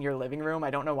in your living room. I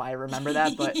don't know why I remember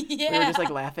that, but we were just like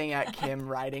laughing at Kim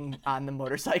riding on the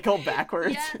motorcycle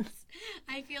backwards. Yes.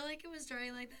 I feel like it was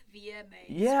during like the VMAs.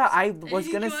 Yeah, I was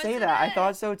gonna say that. I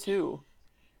thought so too.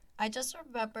 I just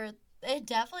remember it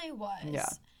definitely was. Yeah.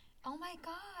 Oh my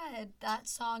god, that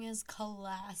song is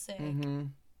classic. Mm-hmm.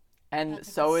 And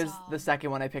so is the second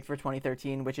one I picked for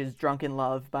 2013, which is Drunk in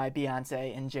Love by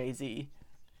Beyonce and Jay-Z.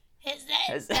 Is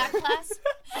it? That class?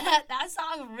 That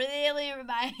song really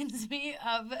reminds me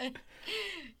of, it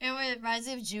reminds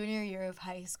me of junior year of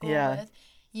high school with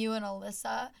you and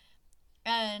Alyssa.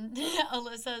 And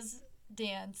Alyssa's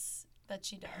dance that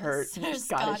she does. Her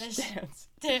Scottish dance.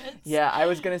 Dance. Yeah, I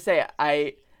was going to say,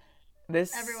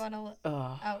 Everyone,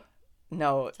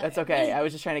 no, that's okay. I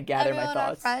was just trying to gather my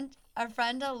thoughts. Our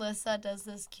friend Alyssa does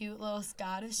this cute little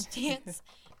Scottish dance,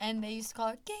 and they used to call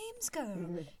her Games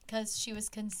Girl because she was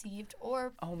conceived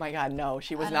Oh my god, no,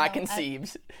 she was not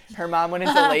conceived. Her mom went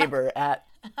into labor at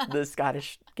the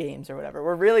Scottish Games or whatever.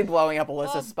 We're really blowing up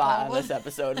Alyssa's spot on this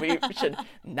episode. We should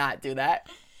not do that.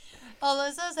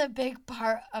 Alyssa's a big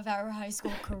part of our high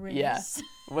school careers. Yeah,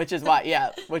 which is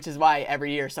why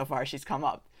every year so far she's come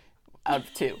up of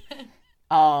 2.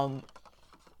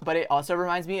 But it also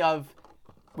reminds me of,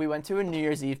 we went to a New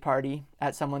Year's Eve party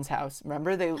at someone's house.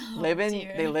 Remember, they live in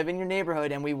your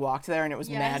neighborhood, and we walked there, and it was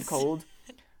mad cold.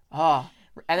 Oh,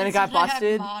 and then it got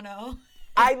busted. Mono.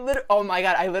 Oh my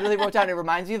god, I literally wrote down. It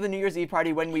reminds me of the New Year's Eve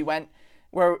party when we went,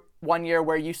 one year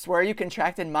where you swear you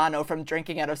contracted mono from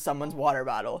drinking out of someone's water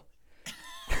bottle.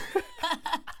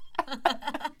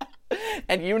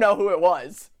 And you know who it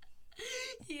was.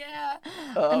 Yeah.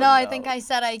 Oh, no, I think I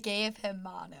said I gave him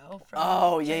mono.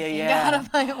 From yeah. Out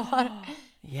of my water.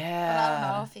 Yeah. But I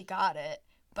don't know if he got it.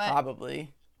 But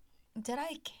probably. Did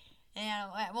I? Yeah,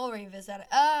 we'll revisit it.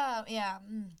 Oh, yeah.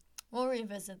 We'll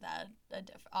revisit that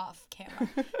off camera.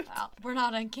 We're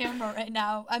not on camera right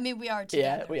now. I mean, we are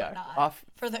together. Yeah, we are. Not off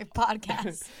for the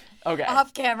podcast. Okay.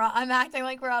 Off camera. I'm acting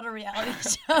like we're on a reality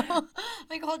show.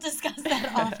 Like, we'll discuss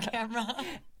that off camera.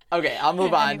 Okay, I'll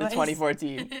move on to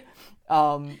 2014.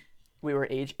 We were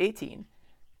age 18.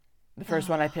 The first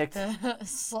one I picked...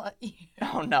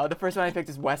 Oh no, the first one I picked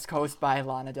is West Coast by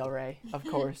Lana Del Rey, of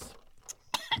course.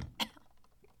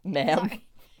 Ma'am. Sorry.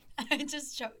 I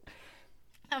just choked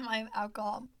on my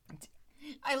alcohol.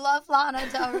 I love Lana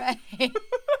Del Rey.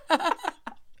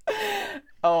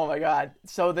 Oh my god.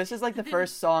 So this is like the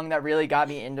first song that really got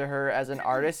me into her as an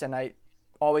artist, and I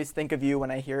always think of you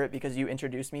when I hear it because you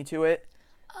introduced me to it.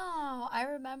 Oh, I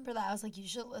remember that. I was like, you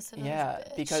should listen to this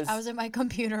bitch. Because I was in my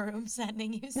computer room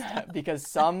sending you stuff. Because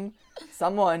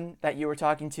someone that you were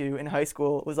talking to in high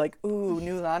school was like, ooh,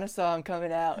 new Lana song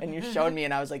coming out, and you showed me,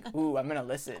 and I was like, ooh, I'm gonna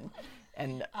listen.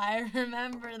 And I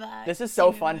remember that. This is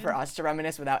so fun for us to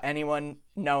reminisce without anyone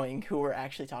knowing who we're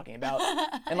actually talking about.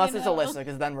 Unless it's Alyssa,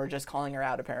 because then we're just calling her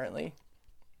out, apparently.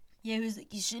 Yeah, he was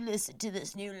like, you should listen to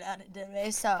this new Lana Del Rey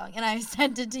song. And I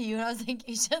sent it to you, and I was like,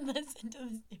 you should listen to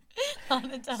this new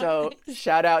Lana Del Rey So,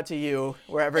 shout out to you,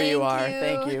 wherever you are.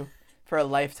 Thank you for a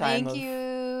lifetime of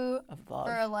love.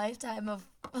 For a lifetime of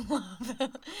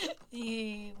love.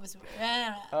 He was...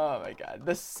 Oh, my God.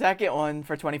 The second one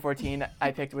for 2014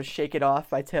 I picked was Shake It Off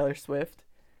by Taylor Swift.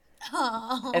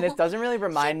 Oh, and it doesn't really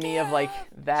remind me of, like,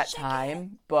 that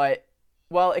time. But,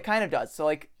 well, it kind of does. So,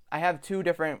 like, I have 2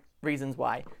 different reasons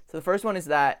why. So the first one is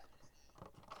that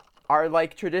our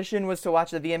like tradition was to watch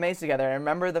the VMAs together. I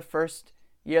remember the first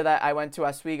year that I went to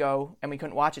Oswego and we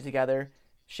couldn't watch it together.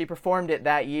 She performed it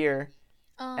that year.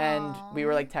 Aww. And we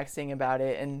were like texting about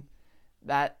it, and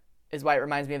that is why it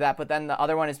reminds me of that. But then the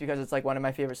other one is because it's like one of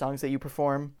my favorite songs that you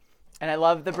perform. And I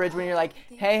love the bridge when you're like,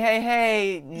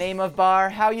 hey, name of bar,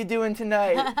 how you doing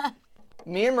tonight?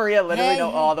 Me and Maria literally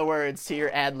know all the words to your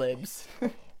ad-libs.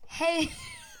 Hey.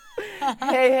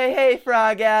 Hey,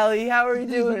 Frog Alley, how are you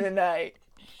doing tonight?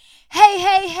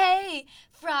 Hey,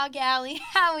 Frog Alley,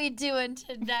 how we doing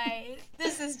tonight?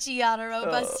 This is Gianna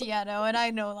Robustiano, and I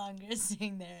no longer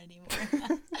sing there anymore.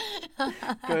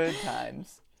 Good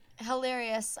times.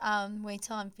 Hilarious. Wait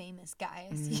till I'm famous,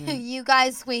 guys. You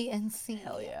guys wait and see.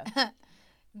 Hell yeah.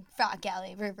 Frog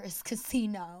Alley Rivers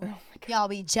Casino. Oh y'all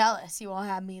be jealous. You won't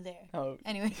have me there. Oh,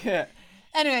 anyway. Yeah.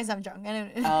 Anyways, I'm drunk.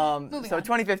 So on.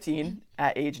 2015,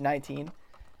 at age 19,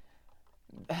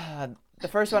 the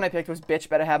first one I picked was "Bitch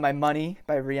Better Have My Money"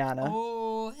 by Rihanna.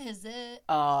 Oh, is it?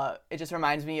 It just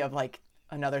reminds me of like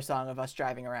another song of us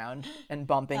driving around and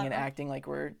bumping and acting like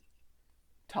we're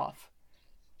tough.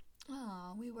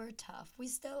 Oh, we were tough. We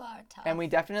still are tough. And we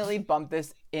definitely bumped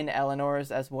this in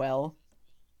Eleanor's as well.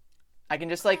 I can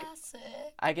just like, Classic.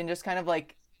 I can just kind of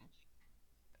like,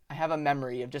 I have a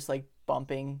memory of just like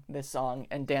bumping this song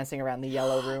and dancing around the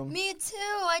yellow room. Me too.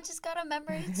 I just got a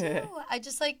memory too. I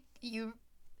just like, you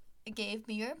gave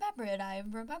me your memory and I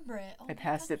remember it. Oh, I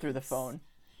passed it through the phone.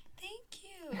 Thank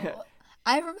you.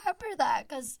 I remember that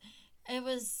because it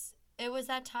was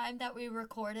that time that we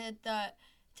recorded the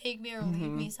 "Take Me or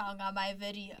Leave Me" song on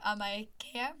my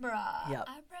camera. Yep.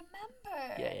 I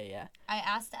remember. Yeah. I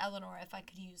asked Eleanor if I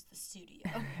could use the studio.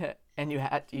 And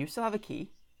do you still have a key?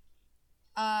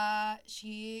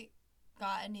 She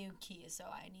got a new key, so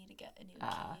I need to get a new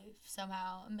key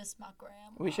somehow. I miss my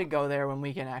grandma. We should go there when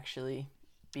we can actually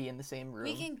be in the same room.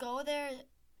 We can go there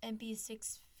and be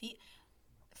 6 feet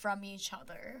from each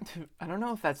other. I don't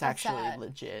know if that's actually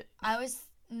legit.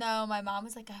 No, my mom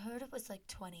was like, I heard it was like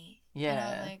 20. Yeah. And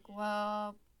I was like,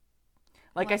 well.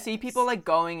 Like, I see people like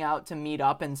going out to meet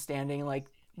up and standing like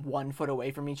 1 foot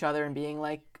away from each other and being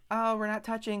like, oh, we're not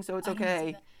touching, so it's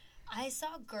okay. I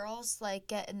saw girls like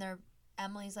get in their,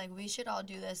 Emily's like, we should all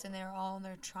do this. And they were all in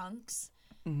their trunks.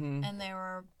 Mm-hmm. And they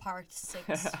were parked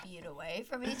 6 feet away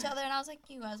from each other. And I was like,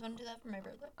 you guys want to do that for my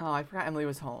birthday? Oh, I forgot Emily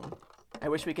was home. I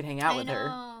wish we could hang out with her. I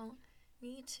know.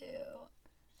 Me too.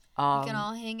 We can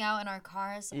all hang out in our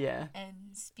cars and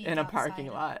speak in a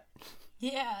parking lot.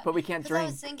 Yeah. But we can't drink. I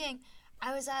was thinking,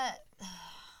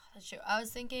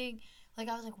 like,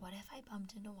 what if I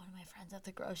bumped into one of my friends at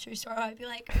the grocery store? I'd be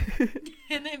like,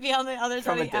 and they'd be on the other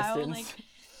side of the aisle. Like,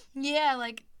 yeah,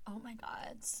 like, oh my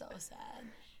God, so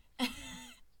sad.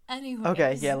 Anyway.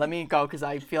 Okay, yeah, let me go because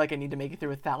I feel like I need to make it through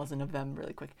 1,000 of them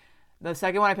really quick. The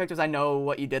second one I picked was "I Know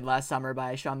What You Did Last Summer"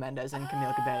 by Shawn Mendes and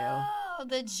Camila Cabello. Oh,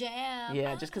 the jam.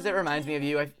 Yeah, just because it reminds me of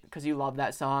you, because you love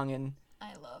that song. And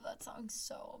I love that song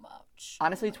so much.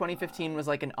 Honestly, 2015 was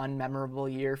like an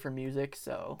unmemorable year for music,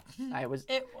 so it was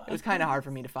kind of hard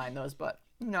for me to find those, but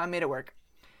I made it work.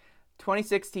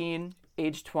 2016,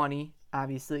 age 20,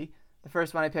 obviously. The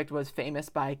first one I picked was "Famous"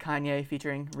 by Kanye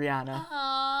featuring Rihanna.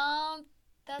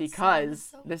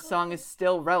 Because this song is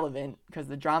still relevant, because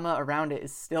the drama around it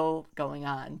is still going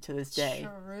on to this day.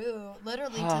 True.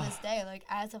 Literally to this day. Like,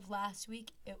 as of last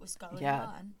week, it was going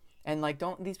on. And, like,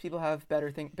 don't these people have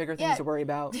bigger things to worry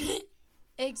about?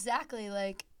 Exactly.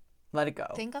 Like, let it go.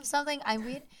 Think of something.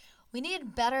 We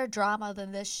need better drama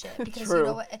than this shit. Because, True. You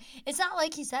know what? It's not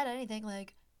like he said anything,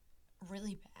 like,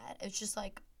 really bad. It's just,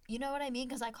 like, you know what I mean?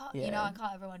 Because I call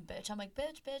everyone bitch. I'm like,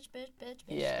 bitch, this,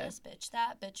 bitch,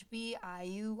 that, bitch, B, I,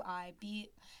 U, I, B.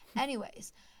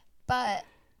 Anyways, I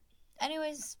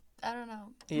don't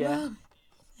know. Yeah.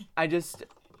 I just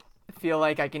feel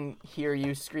like I can hear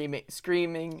you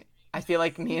screaming. I feel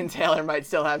like me and Taylor might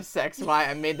still have sex. Why?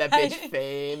 I made that bitch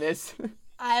famous.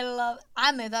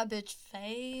 I made that bitch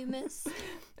famous.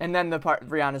 And then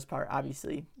Rihanna's part,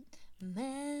 obviously.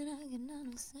 Man, I can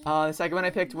understand. The second one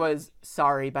I picked was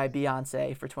 "Sorry" by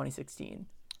Beyonce for 2016,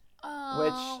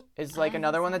 which is like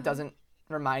another one that doesn't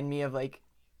remind me of like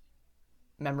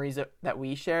memories that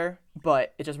we share,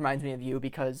 but it just reminds me of you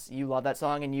because you love that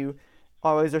song and you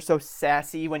always are so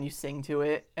sassy when you sing to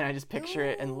it, and I just picture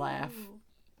it and laugh.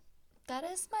 That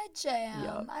is my jam.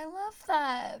 Yep. I love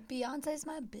that. Beyonce's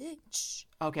my bitch.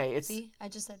 Okay, See, I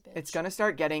just said bitch. It's gonna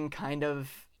start getting kind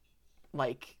of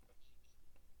like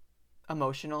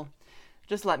emotional.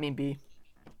 Just let me be.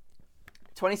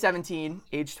 2017,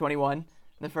 age 21.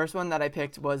 The first one that I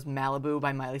picked was "Malibu"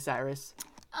 by Miley Cyrus.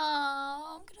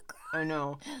 Oh, I'm gonna cry. I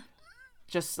know.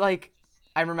 Just like,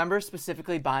 I remember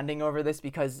specifically bonding over this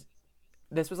because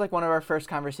this was like one of our first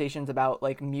conversations about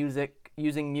like music,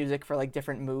 using music for like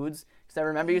different moods. Because I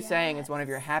remember you saying it's one of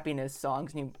your happiness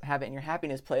songs and you have it in your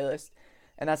happiness playlist.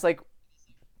 And that's like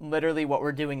literally what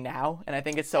we're doing now. And I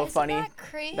think it's so funny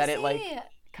that it like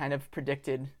kind of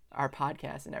predicted our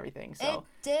podcast and everything. So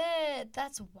it did.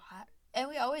 That's why. And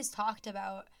we always talked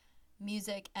about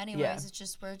music anyways. Yeah. It's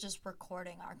just we're just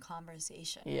recording our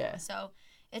conversation. Yeah. So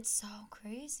It's so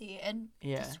crazy and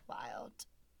just wild.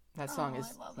 That song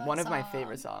is one of my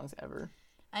favorite songs ever.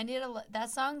 That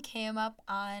song came up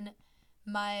on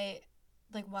my,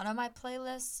 like, one of my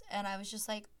playlists, and I was just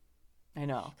like, I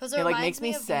know. Because it like makes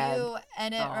me sad. You,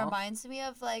 and it reminds me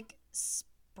of like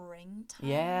springtime.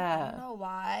 Yeah. I don't know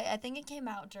why. I think it came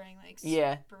out during like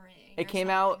spring. It came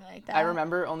out. Like that. I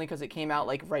remember only because it came out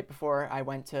like right before I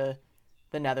went to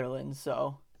the Netherlands.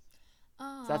 So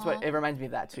that's what it reminds me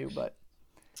of that too. But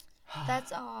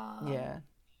that's all. Yeah.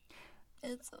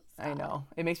 It's so sad. I know.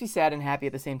 It makes me sad and happy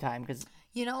at the same time because.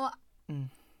 You know what?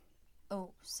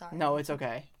 Oh, sorry. No, it's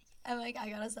okay. I'm like, I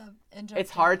gotta stop interrupting.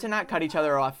 It's hard to not cut each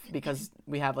other off because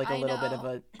we have like a little bit of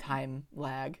a time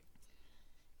lag.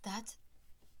 That's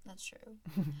true.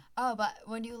 Oh, but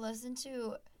when you listen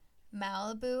to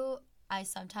Malibu, I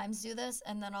sometimes do this,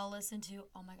 and then I'll listen to,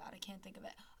 oh my god, I can't think of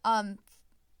it.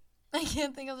 I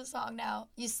can't think of the song now.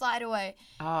 You Slide Away.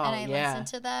 Oh, and I listen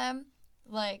to them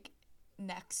like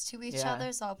next to each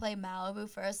other, so I'll play Malibu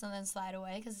first and then Slide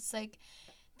Away because it's like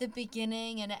the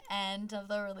beginning and end of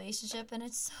the relationship, and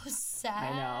it's so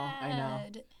sad. I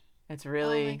know. It's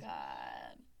really. Oh my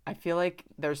god. I feel like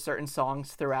there's certain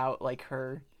songs throughout like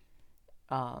her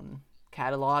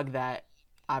catalog that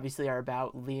obviously are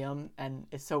about Liam, and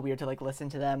it's so weird to like listen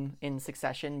to them in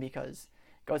succession because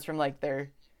it goes from like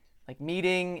they're like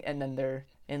meeting and then they're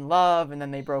in love and then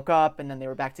they broke up and then they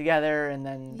were back together and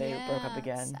then they broke up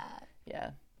again. Sad.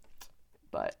 Yeah.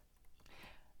 But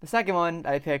the second one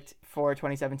that I picked for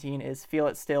 2017 is Feel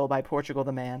It Still by Portugal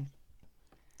the Man.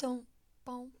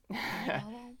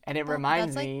 And it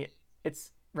reminds me,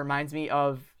 reminds me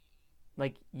of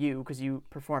like you because you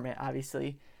perform it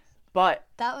obviously. But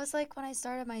that was like when I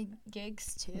started my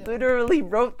gigs too. Literally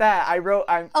wrote that.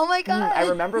 Oh my god. I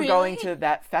remember really? Going to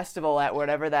that festival at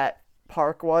whatever that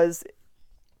park was.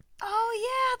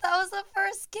 Oh yeah, that was the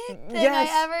first gig thing I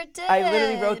ever did. I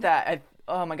literally wrote that.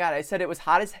 Oh my god, I said it was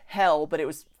hot as hell, but it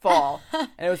was fall. And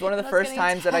it was one of the first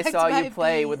times that I saw you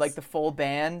play with like the full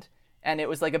band, and it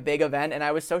was like a big event, and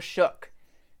I was so shook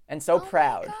and so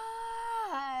proud. My god.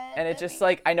 And it just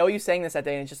like, I know you sang this that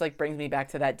day, and it just like brings me back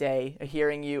to that day,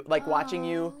 hearing you, like watching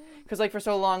you, because like for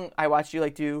so long I watched you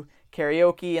like do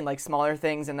karaoke and like smaller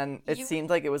things, and then it seemed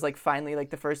like it was like finally like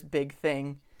the first big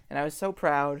thing, and I was so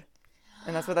proud.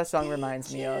 And that's what that song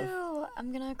reminds me of.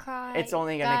 I'm gonna cry. It's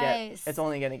only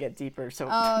gonna get deeper. So.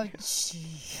 Oh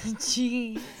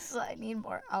jeez, I need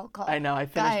more alcohol. I know. I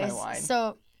finished my wine.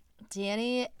 So,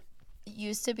 Danny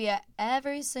used to be at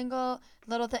every single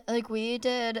little thing. Like we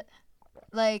did,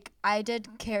 like I did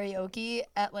karaoke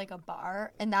at like a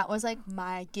bar, and that was like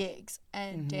my gigs.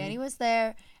 And Danny was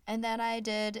there, and then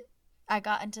I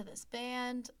got into this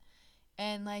band,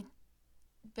 and like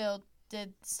Bill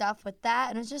did stuff with that,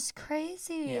 and it's just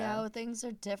crazy how things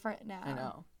are different now. I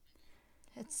know.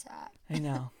 It's sad. I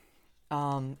know.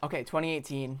 Okay,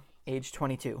 2018, age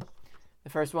 22. The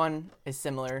first one is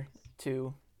similar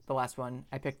to the last one.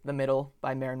 I picked The Middle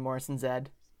by Maren Morrison Zed.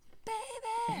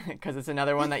 Baby! Because it's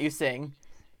another one that you sing.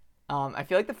 I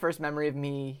feel like the first memory of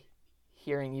me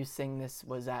hearing you sing this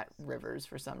was at Rivers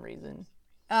for some reason.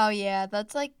 Oh, yeah.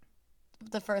 That's like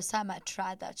the first time I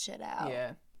tried that shit out.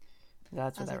 Yeah.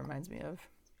 That's what that reminds me of.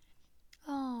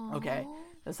 Oh. Okay.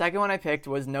 The second one I picked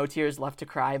was No Tears Left to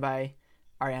Cry by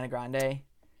Ariana Grande.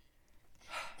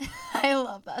 I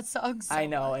love that song so I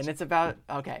know, much. And it's about,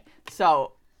 okay.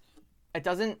 So, it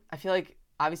doesn't, I feel like,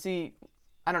 obviously,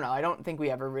 I don't know, I don't think we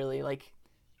ever really, like,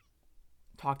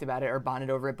 talked about it or bonded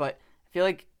over it, but I feel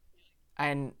like,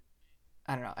 I don't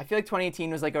know, I feel like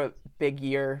 2018 was, like, a big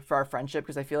year for our friendship,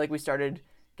 because I feel like we started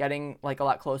getting, like, a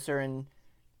lot closer and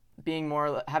having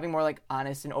more like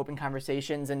honest and open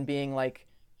conversations and being like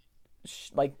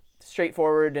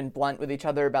straightforward and blunt with each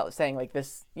other about saying like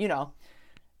this,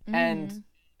 and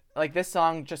like this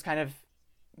song just kind of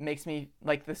makes me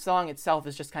like, the song itself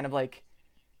is just kind of like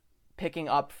picking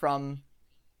up from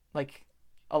like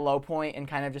a low point and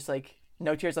kind of just like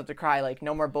no tears left to cry, like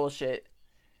no more bullshit,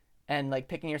 and like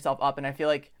picking yourself up. And I feel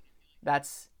like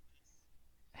that's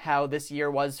how this year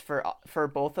was for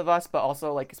both of us, but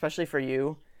also like especially for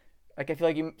you. Like, I feel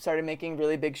like you started making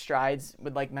really big strides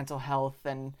with, like, mental health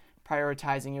and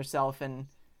prioritizing yourself and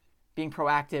being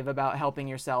proactive about helping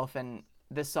yourself. And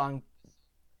this song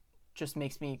just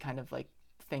makes me kind of, like,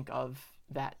 think of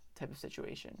that type of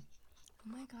situation.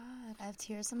 Oh, my God. I have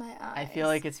tears in my eyes. I feel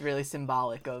like it's really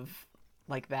symbolic of,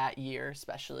 like, that year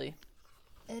especially.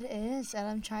 It is. And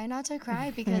I'm trying not to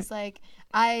cry because, like,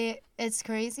 it's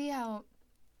crazy how,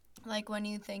 like, when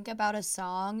you think about a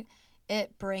song,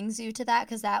 it brings you to that,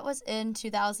 because that was in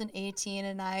 2018,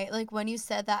 and I, like, when you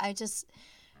said that, I just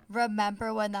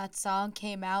remember when that song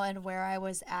came out and where I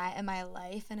was at in my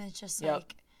life, and it's just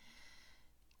like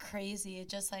crazy. It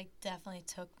just like definitely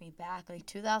took me back, like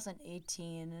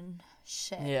 2018 and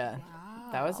shit. Yeah.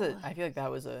 Wow. I feel like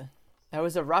that was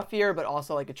a rough year, but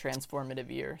also like a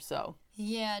transformative year. So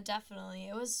yeah, definitely.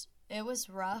 It was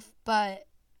rough, but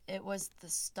it was the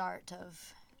start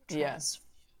of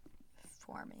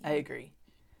transforming. I agree.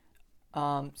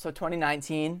 So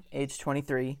 2019, age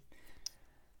 23.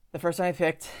 The first one I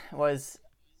picked was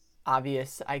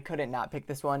obvious. I couldn't not pick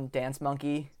this one, Dance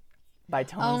Monkey by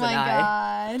Tones and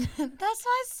I. Oh my God. That's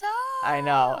my song. I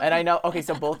know. And I know. Okay,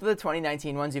 so both of the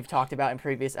 2019 ones you've talked about in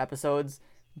previous episodes,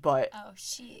 but oh,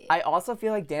 shit. I also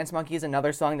feel like Dance Monkey is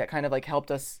another song that kind of like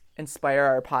helped us inspire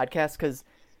our podcast, because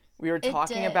we were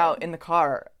talking about in the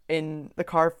car on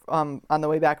the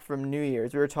way back from New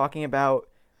Year's, we were talking about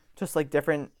just like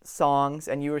different songs,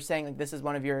 and you were saying like this is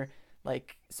one of your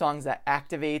like songs that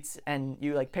activates and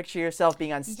you like picture yourself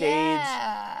being on stage.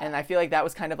 Yeah. And I feel like that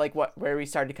was kind of like where we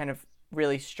started kind of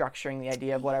really structuring the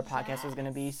idea of what our podcast was going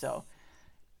to be. So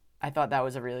I thought that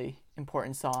was a really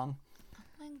important song. Oh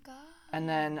my God. And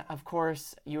then of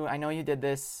course I know you did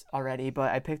this already,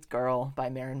 but I picked Girl by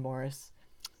Maren Morris.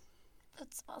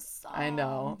 That's my song. I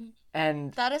know.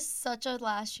 And that is such a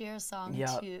last year song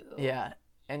too. Yeah.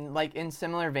 And like in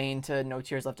similar vein to No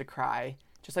Tears Left to Cry,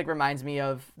 just like reminds me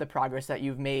of the progress that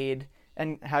you've made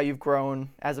and how you've grown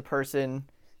as a person.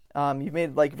 You've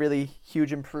made like really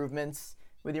huge improvements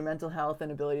with your mental health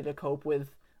and ability to cope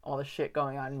with all the shit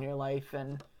going on in your life.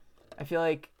 And I feel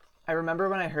like I remember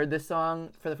when I heard this song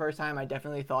for the first time, I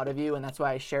definitely thought of you, and that's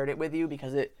why I shared it with you,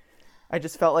 because I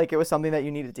just felt like it was something that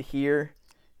you needed to hear.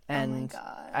 And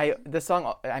oh my God. The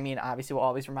song, I mean, obviously will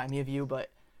always remind me of you, but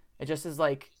it just is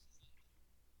like,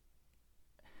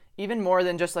 even more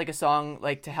than just like a song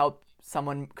like to help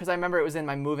someone, because I remember it was in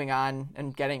my Moving On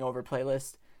and Getting Over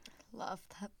playlist. Love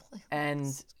that playlist.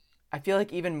 And I feel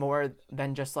like even more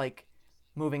than just like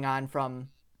moving on from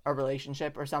a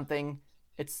relationship or something,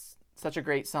 it's such a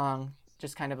great song,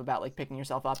 just kind of about like picking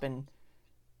yourself up and,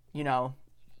 you know,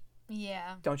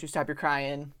 don't you stop your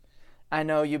crying. I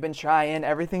know you've been trying.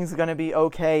 Everything's gonna be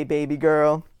okay, baby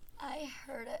girl. I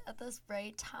heard it at this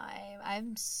right time.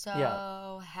 I'm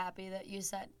so happy that you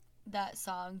said that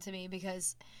song to me,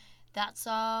 because that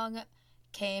song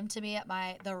came to me at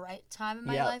the right time in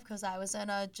my life, because I was in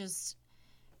a just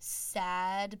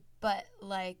sad, but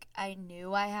like I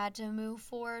knew I had to move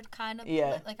forward kind of.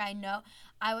 Like I know.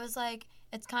 I was like,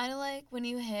 it's kind of like when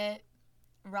you hit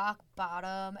rock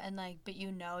bottom and like, but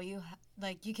you know you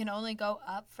like you can only go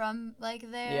up from like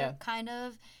there kind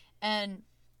of. And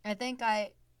I think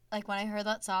like when I heard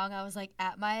that song, I was like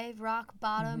at my rock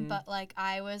bottom, but like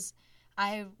I was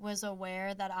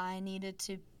aware that I needed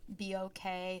to be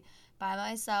okay by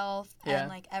myself, and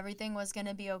like everything was going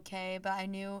to be okay, but I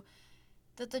knew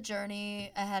that the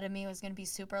journey ahead of me was going to be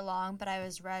super long, but I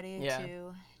was ready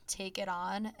to take it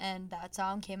on. And that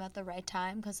song came at the right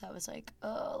time, because I was like,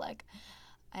 oh, like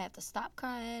I have to stop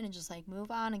crying and just like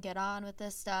move on and get on with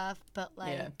this stuff. But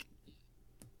like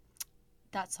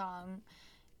that song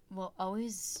will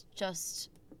always just,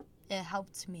 it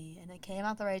helped me, and it came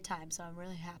out the right time. So I'm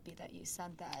really happy that you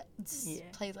sent that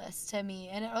playlist to me.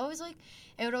 And it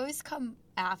would always come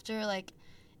after, like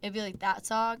it'd be like that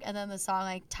song and then the song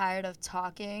like Tired of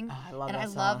Talking. Oh, I love and that I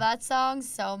song. love that song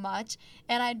so much.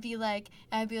 And I'd be like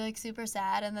super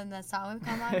sad, and then the song would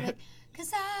come on and be like,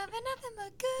 'cause I've been nothing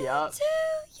but good to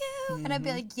you. And I'd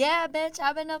be like, yeah, bitch,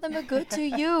 I've been nothing but good to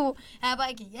you. And I'm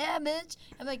like, yeah, bitch.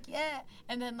 I'm like, yeah.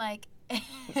 And then like,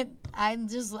 I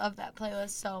just love that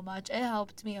playlist so much. It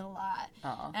helped me a lot.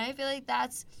 And I feel like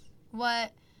that's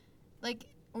what, like,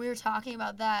 we were talking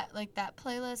about that, like that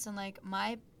playlist and like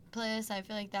my playlist. I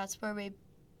feel like that's where we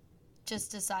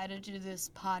just decided to do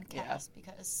this podcast,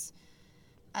 because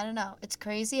I don't know. It's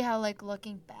crazy how, like,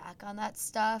 looking back on that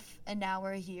stuff, and now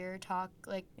we're here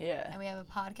and we have a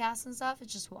podcast and stuff.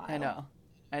 It's just wild. I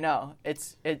know.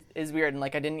 It is weird, and,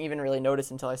 like, I didn't even really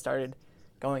notice until I started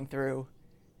going through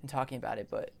and talking about it,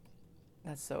 but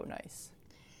that's so nice.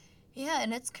 Yeah,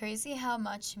 and it's crazy how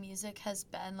much music has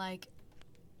been, like,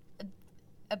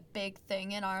 a big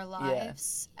thing in our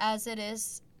lives, as it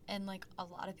is in like a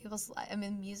lot of people's life. I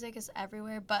mean, music is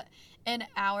everywhere, but in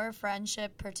our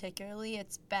friendship particularly,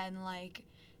 it's been like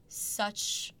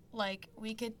such, like,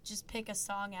 we could just pick a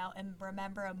song out and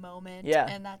remember a moment,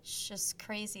 and that's just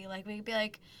crazy. Like, we'd be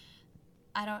like,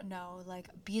 I don't know, like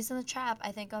Bees in the Trap,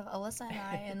 I think of Alyssa and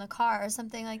I in the car or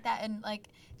something like that, and like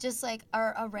just like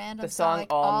a random song like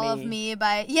All of Me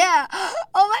by oh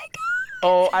my God.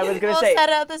 Oh, I was gonna say. We said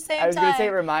it at the same time. I was gonna say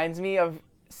it reminds me of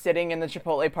sitting in the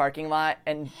Chipotle parking lot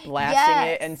and blasting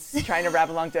it and trying to rap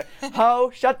along to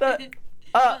 "Ho, shut the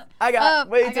I got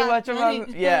way too much of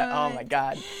them." Yeah, oh my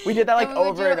God. We did that like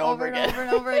over and over again. Over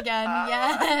and over again.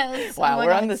 Yes. Wow, oh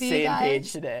we're God. on the See, same guys?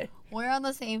 page today. We're on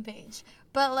the same page.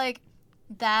 But like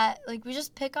that, like we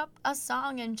just pick up a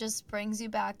song and just brings you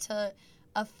back to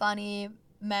a funny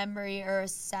memory or a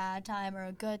sad time or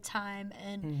a good time,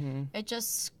 and it's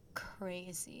just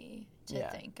crazy to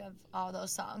think of all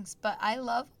those songs. But I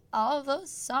love all of those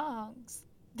songs.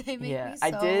 They make me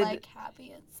so like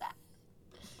happy and sad.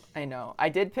 I know. I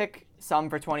did pick some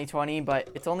for 2020, but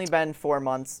it's only been 4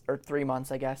 months or 3 months,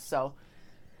 I guess. So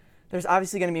there's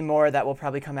obviously going to be more that will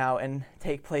probably come out and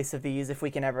take place of these if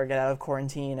we can ever get out of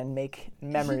quarantine and make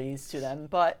memories to them.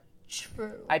 But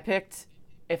true. I picked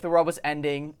If the World Was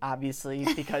Ending, obviously,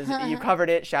 because you covered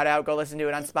it. Shout out. Go listen to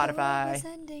it on Spotify. If the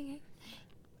world was ending.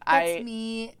 That's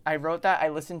me. I wrote that. I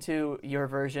listened to your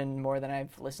version more than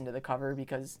I've listened to the cover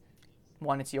because,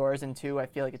 one, it's yours, and two, I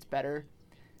feel like it's better.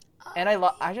 And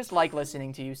I just like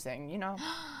listening to you sing, you know.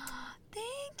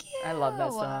 Thank you. I love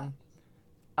that song.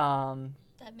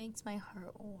 That makes my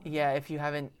heart warm. Yeah, if you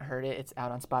haven't heard it, it's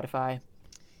out on Spotify.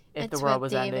 If it's the World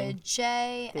with Was David Ending.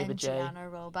 J. David and J. Gianna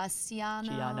Robastiano.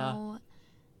 Gianna.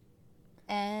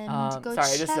 And go sorry,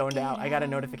 I just check zoned it out. I got a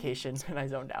notification and I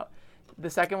zoned out. The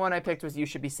second one I picked was You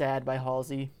Should Be Sad by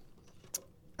Halsey.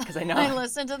 Because I know. I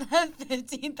listened to that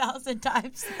 15,000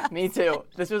 times. Me too.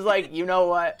 This was like, you know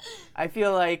what? I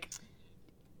feel like,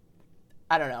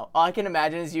 I don't know. All I can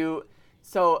imagine is you.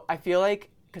 So I feel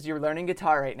like, because you're learning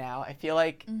guitar right now, I feel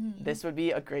like this would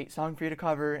be a great song for you to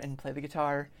cover and play the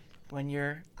guitar when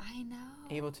you're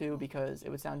able to, because it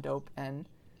would sound dope. And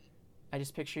I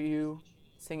just picture you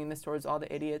singing this towards all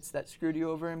the idiots that screwed you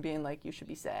over and being like, you should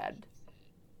be sad.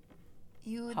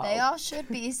 They all should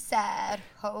be sad,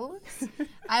 hoes.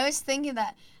 I was thinking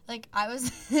that, like, I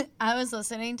was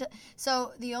listening to,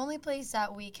 so the only place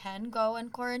that we can go in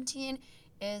quarantine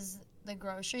is the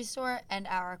grocery store and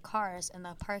our cars in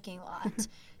the parking lot.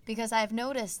 Because I've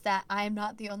noticed that I'm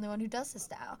not the only one who does this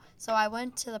now. So I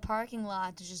went to the parking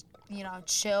lot to just,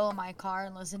 chill in my car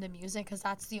and listen to music because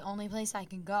that's the only place I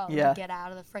can go to get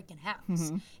out of the freaking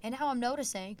house. And now I'm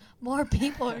noticing more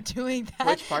people are doing that.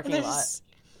 Which parking lot?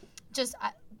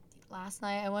 Last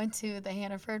night I went to the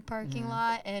Hannaford parking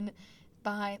lot and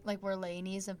behind, like, where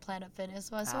Laney's and Planet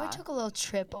Fitness was. So I took a little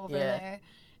trip over there.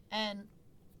 And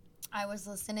I was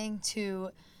listening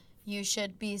to You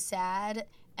Should Be Sad,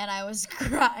 and I was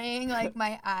crying, like,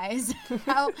 my eyes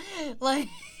out, like,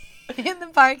 in the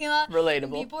parking lot.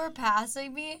 Relatable. People were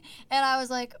passing me, and I was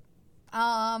like,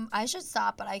 I should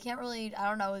stop, but I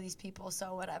don't know these people,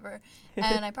 so whatever.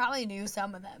 And I probably knew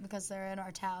some of them because they're in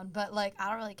our town, but, like, I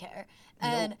don't really care.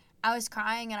 And I was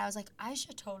crying, and I was like, I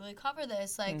should totally cover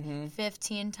this, like,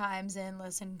 15 times in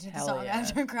listening to the song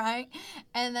after crying.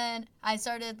 And then I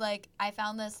started, like, I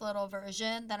found this little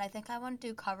version that I think I want to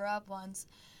do cover up once.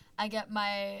 I got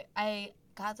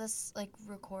this, like,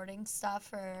 recording stuff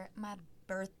for my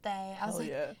birthday. I was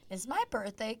is my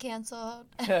birthday canceled?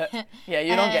 Yeah,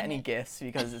 you don't get any gifts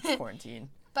because it's quarantine.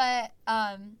 But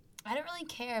I didn't really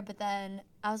care. But then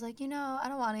I was like, I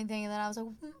don't want anything. And then I was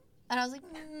like,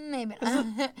 maybe not.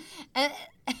 and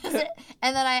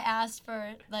then I asked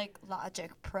for, like,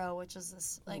 Logic Pro, which is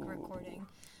this, like, recording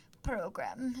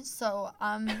program. So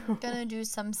I'm gonna do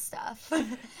some stuff.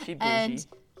 She bougie. And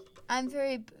I'm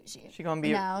very bougie. She's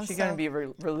gonna be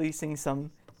releasing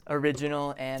some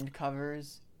original and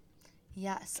covers.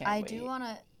 Yes, I do want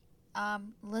to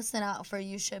listen out for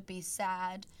You Should Be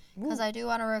Sad, because I do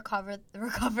want to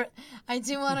recover. I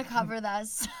do want to cover that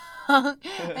song.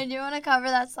 I do want to cover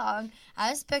that song. I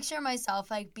just picture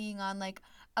myself, like, being on, like,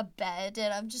 a bed,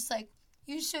 and I'm just like,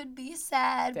 you should be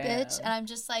sad, bitch. And I'm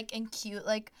just, like, in cute,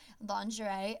 like,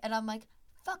 lingerie, and I'm like,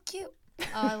 fuck you. Oh,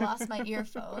 I lost my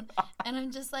earphone. And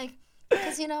I'm just like,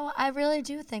 because, I really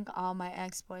do think all my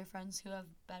ex-boyfriends who have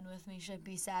been with me should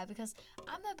be sad, because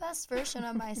I'm the best version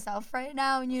of myself right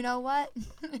now, and you know what?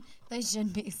 They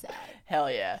should be sad. Hell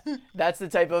yeah. That's the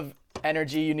type of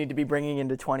energy you need to be bringing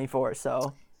into 24,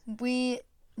 so. We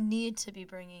need to be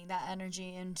bringing that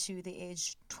energy into the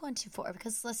age 24,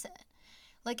 because, listen,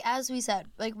 like, as we said,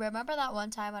 like, remember that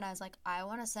one time when I was like, I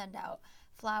want to send out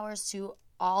flowers to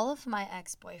all of my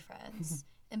ex-boyfriends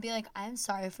and be like, I'm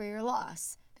sorry for your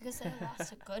loss. Because they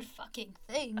lost a good fucking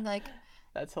thing, like,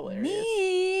 that's hilarious.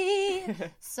 Me.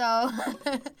 So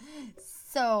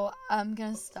I'm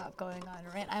gonna stop going on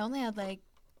a rant. I only had, like,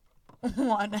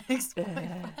 one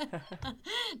ex-boyfriend.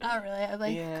 Not really. I had,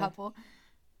 like, a couple.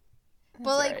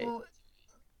 But, like,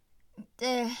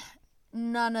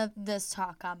 none of this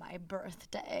talk on my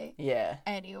birthday. Yeah.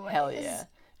 Anyways. Hell yeah.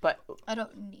 But I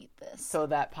don't need this. So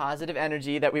that positive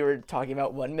energy that we were talking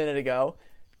about 1 minute ago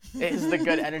is the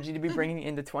good energy to be bringing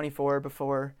into 24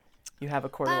 before you have a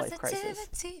quarter life crisis.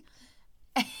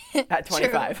 At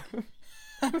 25.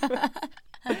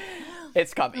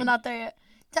 It's coming. I'm not there yet.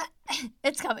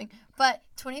 It's coming. But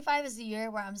 25 is the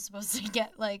year where I'm supposed to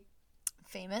get, like,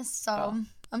 famous. So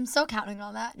I'm still counting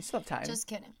on that. You still have time. Just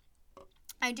kidding.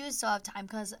 I do still have time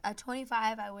because at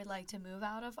 25, I would like to move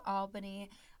out of Albany.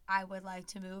 I would like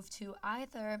to move to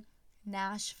either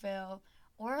Nashville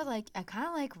or, like, I kind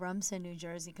of like Rumson, New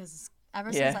Jersey, because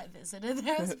ever since I visited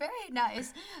there, it's very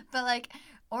nice. But, like,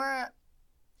 or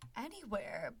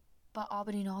anywhere but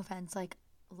Albany, no offense. Like,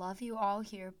 love you all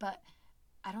here, but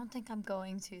I don't think I'm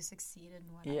going to succeed in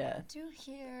what I want to do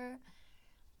here.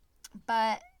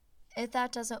 But if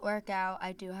that doesn't work out,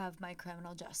 I do have my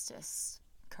criminal justice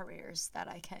careers that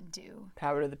I can do.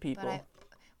 Power to the people.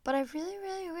 But I really,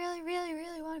 really, really, really,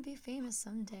 really want to be famous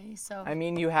someday. So I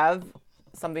mean, you have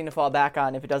something to fall back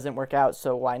on if it doesn't work out,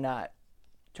 so why not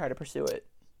try to pursue it?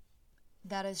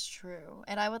 That is true.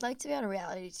 And I would like to be on a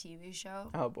reality TV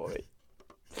show. Oh, boy.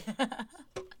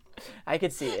 I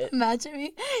could see it. Imagine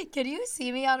me. Could you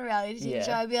see me on a reality TV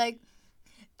show? I'd be like,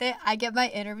 I get my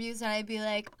interviews and I'd be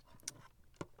like,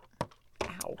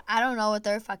 ow, I don't know what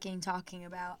they're fucking talking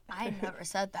about. I never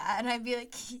said that. And I'd be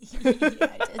like, yeah,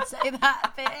 I did say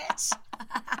that, bitch.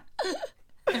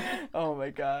 Oh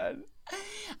my God.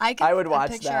 I would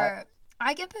watch that.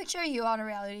 I can picture you on a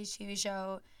reality TV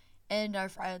show and our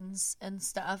friends and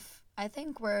stuff. I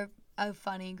think we're a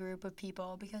funny group of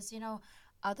people because, you know,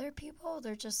 other people,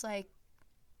 they're just like,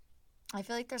 I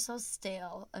feel like they're so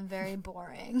stale and very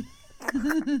boring.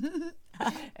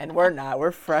 And we're not.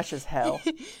 We're fresh as hell.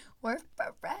 We're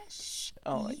fresh.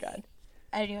 Oh my God.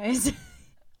 Anyways.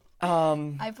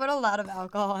 I put a lot of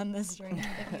alcohol in this drink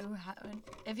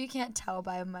if you can't tell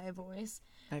by my voice.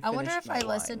 I wonder if I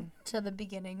listen to the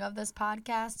beginning of this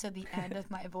podcast to the end if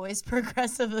my voice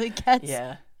progressively gets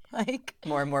like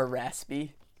more and more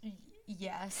raspy.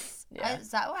 Yes. Yeah. Is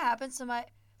that what happens to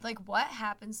what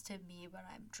happens to me when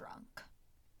I'm drunk?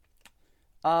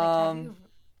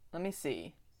 Let me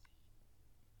see.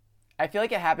 I feel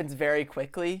like it happens very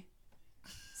quickly,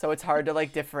 so it's hard to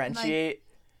like differentiate.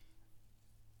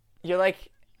 You're like,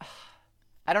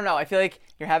 I don't know. I feel like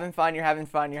you're having fun,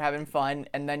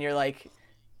 and then you're like,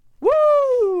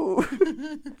 woo!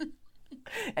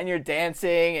 And you're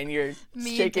dancing, and you're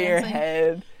shaking your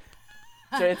head,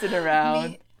 dancing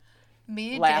around,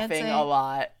 me laughing dancing. A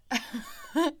lot.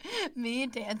 Me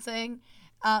dancing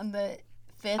on the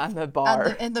fifth on the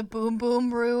bar in the boom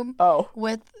boom room. Oh,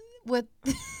 with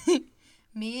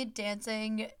me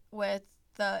dancing with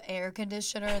the air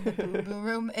conditioner in the boom boom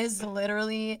room is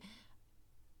literally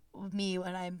me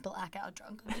when I'm blackout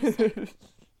drunk. I'm just like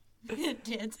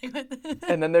dancing with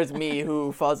and then there's me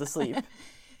who falls asleep,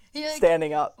 like,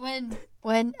 standing up. When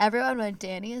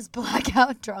Danny is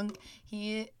blackout drunk,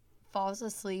 he falls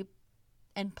asleep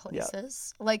in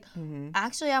places. Yep. Like,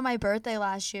 actually, on my birthday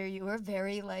last year, you were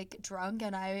very, like, drunk,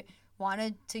 and I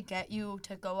wanted to get you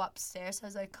to go upstairs. So I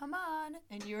was like, come on.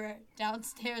 And you were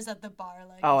downstairs at the bar.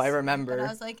 Like, oh, I remember. And I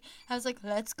was like,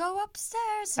 let's go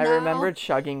upstairs now. I remember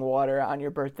chugging water on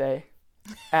your birthday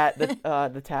at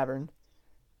the tavern.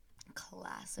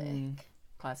 Classic.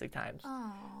 Classic times.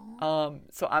 Aww.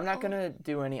 So I'm not going to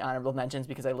do any honorable mentions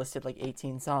because I listed, like,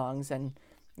 18 songs, and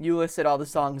you listed all the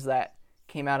songs that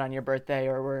came out on your birthday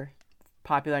or were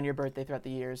popular on your birthday throughout the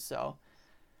years. So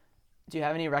do you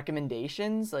have any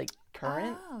recommendations, like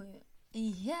current? Oh,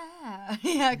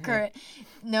 yeah, current.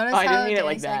 Notice I didn't mean it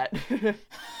like that.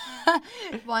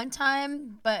 One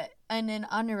time, but in an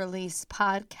unreleased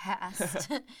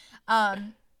podcast,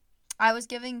 I was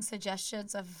giving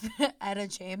suggestions of Etta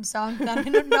James songs that I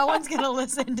know no one's gonna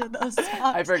listen to those songs.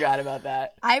 I forgot about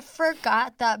that. I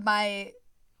forgot that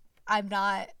I'm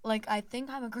not, like, I think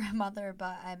I'm a grandmother,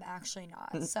 but I'm actually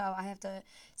not. So I have to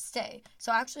stay.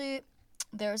 So actually,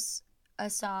 there's a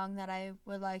song that I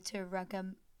would like to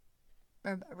recommend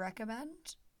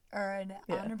or an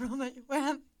honorable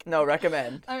mention. No,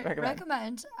 recommend.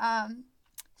 Recommend.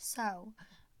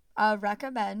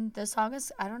 Recommend. The song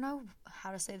is, I don't know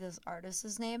how to say this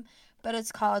artist's name, but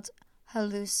it's called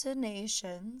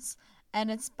Hallucinations, and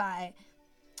it's by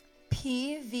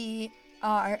PVRIS.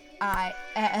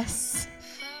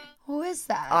 Who is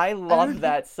that? I love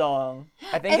that song.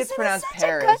 I think it's pronounced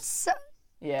Paris.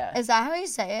 Yeah. Is that how you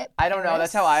say it? I don't know.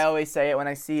 That's how I always say it when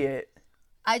I see it.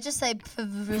 I just say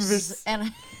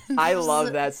and I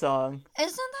love that song.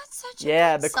 Isn't that such a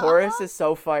good the song? Chorus is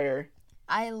so fire.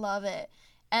 I love it.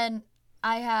 And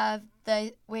I have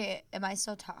wait, am I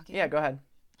still talking? Yeah, go ahead.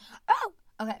 Oh,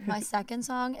 Okay, my second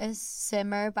song is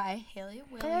Simmer by Hayley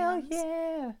Hell Williams.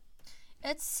 yeah.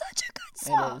 It's such a good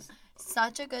song. It is.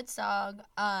 Such a good song.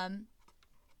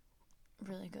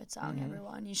 Really good song,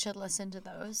 everyone. You should listen to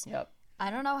those. Yep. I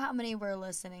don't know how many we're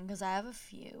listening because I have a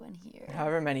few in here.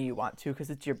 However many you want to, because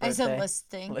it's your birthday. I said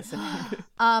listening. Listening.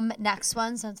 Next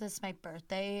one, since it's my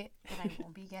birthday and I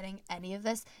won't be getting any of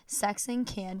this, Sex and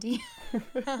Candy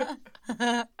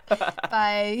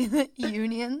by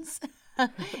Unions.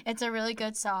 It's a really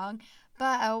good song,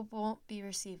 but I won't be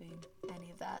receiving any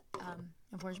of that.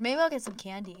 Unfortunately, maybe I'll get some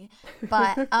candy,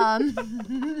 but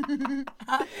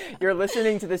You're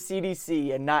listening to the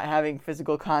CDC and not having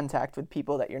physical contact with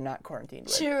people that you're not quarantined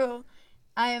with. True.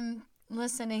 I am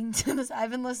listening to this.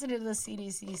 I've been listening to the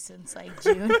CDC since like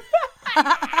June.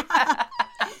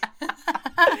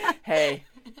 Hey,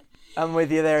 I'm with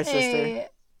you there, sister. Hey,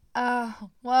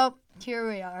 well, here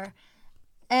we are.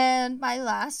 And my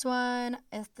last one,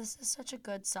 this is such a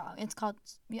good song. It's called,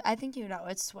 I think you know,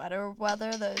 it's Sweater Weather,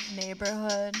 the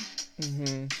Neighborhood.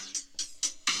 Mm-hmm.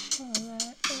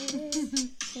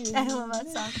 I love that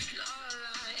song.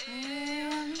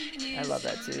 I love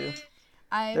that too.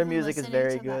 I've Their music is listening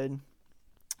very to good.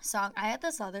 that song. I had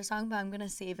this other song, but I'm going to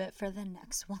save it for the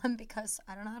next one because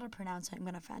I don't know how to pronounce it. I'm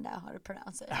going to find out how to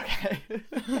pronounce it. Okay.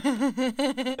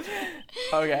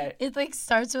 Okay. It like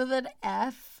starts with an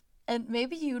F. And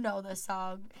maybe you know this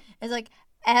song. It's like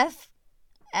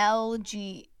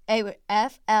FLJUGA.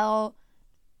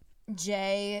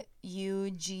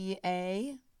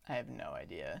 I have no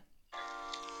idea.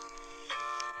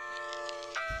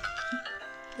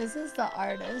 This is the It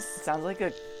artist. sounds like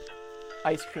a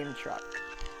ice cream truck.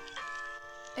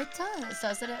 It does,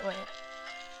 doesn't it? Wait.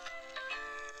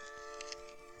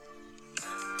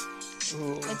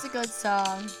 Ooh. It's a good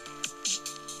song.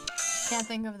 Can't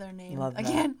think of their name. Love I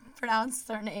that. can't pronounce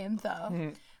their name though.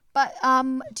 Mhm. But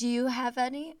do you have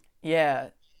any? Yeah,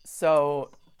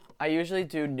 so I usually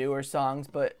do newer songs,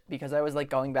 but because I was like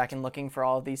going back and looking for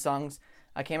all of these songs,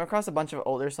 I came across a bunch of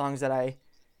older songs that I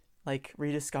like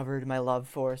rediscovered my love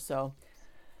for. So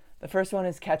the first one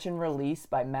is Catch and Release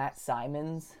by Matt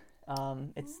Simons.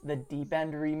 It's the Deep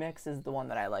End remix is the one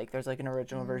that I like. There's like an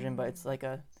original version, but it's like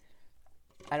I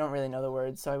don't really know the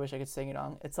words, so I wish I could sing it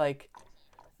on. It's like,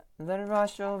 let it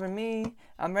wash over me,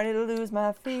 I'm ready to lose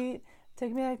my feet,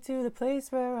 take me back to the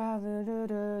place where I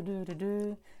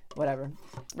whatever.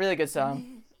 Really good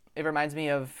song. It reminds me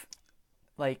of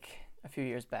like a few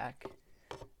years back.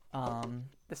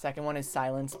 The second one is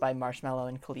Silence by Marshmello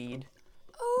and Khalid.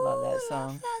 Ooh, Love that song.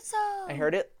 Love that song. I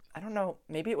heard it, I don't know,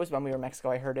 maybe it was when we were in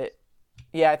Mexico I heard it.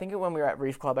 Yeah, I think when we were at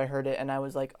Reef Club I heard it and I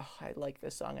was like, oh, I like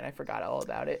this song, and I forgot all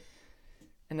about it.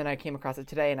 And then I came across it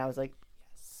today and I was like,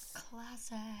 yes.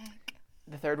 Classic.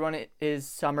 The third one is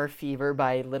Summer Fever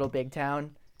by Little Big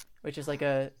Town, which is like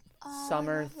a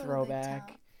summer I love Little Big throwback.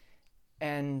 Town.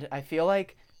 And I feel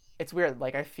like it's weird.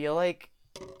 Like I feel like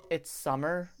it's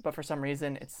summer, but for some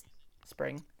reason it's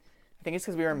spring. I think it's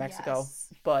because we were in Mexico,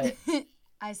 Yes. but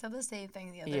I said the same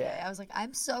thing the other Yeah. day. I was like,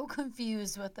 I'm so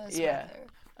confused with this Yeah. weather.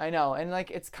 I know. And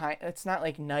like it's not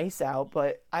like nice out,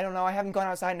 but I don't know. I haven't gone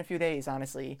outside in a few days,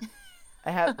 honestly.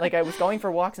 I was going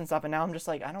for walks and stuff, and now I'm just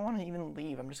like, I don't want to even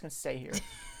leave. I'm just gonna stay here.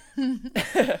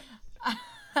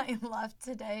 I left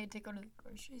today to go to the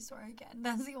grocery store again.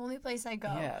 That's the only place I go.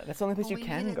 Yeah, that's the only place when you we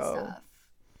can needed go. stuff.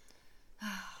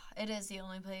 It is the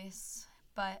only place.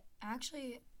 But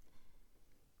actually,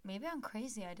 maybe I'm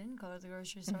crazy. I didn't go to the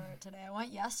grocery store today. I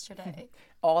went yesterday.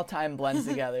 All time blends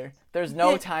together. There's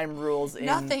no time rules in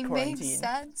Nothing quarantine. makes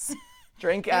sense.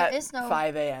 Drink There at is no-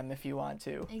 5 a.m. if you want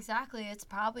to. Exactly. It's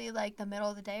probably like the middle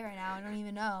of the day right now. I don't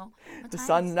even know. What The time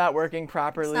sun's is it? not working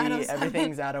properly. 9:07.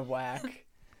 Everything's out of whack.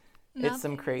 It's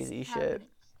some Nothing's crazy shit. happening.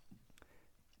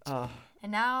 Ugh.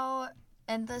 And now,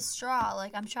 and the straw,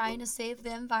 like I'm trying to save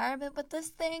the environment with this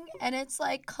thing, and it's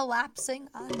like collapsing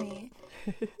on me.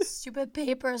 Stupid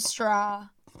paper straw.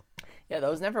 Yeah,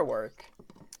 those never work.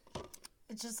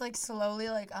 It's just like slowly,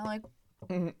 like I'm like,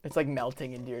 It's like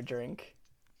melting into your drink.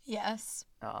 yes,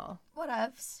 Aw.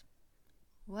 whatevs.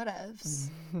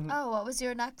 Oh, what was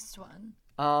your next one?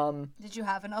 Did you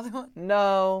have another one?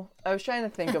 No. I was trying to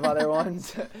think of other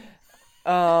ones.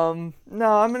 No,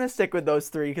 I'm gonna stick with those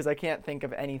three because I can't think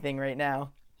of anything right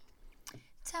now.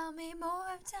 Tell me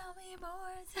more, tell me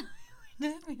more,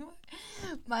 tell me more.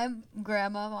 My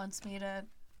grandma wants me to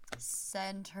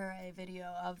send her a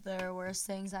video of the worst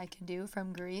things I can do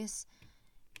from Greece,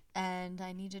 and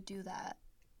I need to do that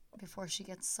before she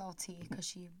gets salty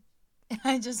because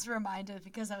I just reminded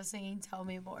because I was singing "Tell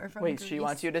Me More" from Wait, Grease. she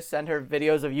wants you to send her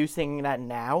videos of you singing that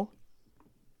now?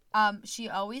 She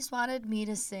always wanted me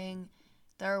to sing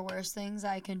 "There Are Worse Things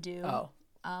I Can Do." Oh.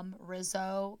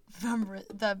 Rizzo from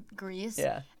the Grease.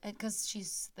 Yeah. Because she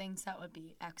thinks that would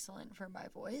be excellent for my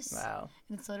voice. Wow.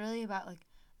 And it's literally about, like,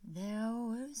 there are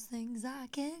worse things I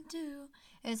can't do.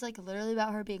 And it's, like, literally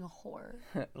about her being a whore.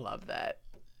 Love that.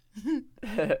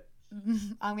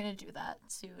 I'm going to do that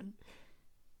soon.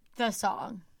 The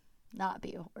song, not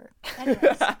be a whore.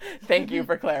 Anyways. Thank you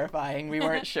for clarifying. We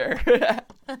weren't sure.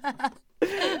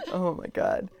 Oh, my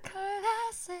God.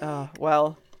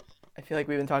 Well, I feel like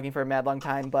we've been talking for a mad long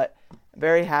time, but I'm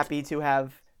very happy to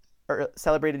have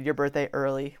celebrated your birthday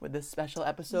early with this special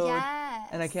episode. Yes.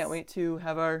 And I can't wait to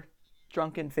have our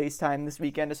drunken FaceTime this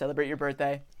weekend to celebrate your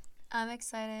birthday. I'm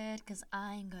excited because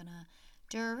I'm going to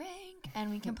drink and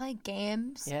we can play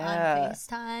games on Yeah.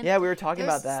 FaceTime. Yeah, we were talking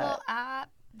There's about that. This little app.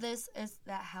 This is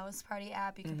that house party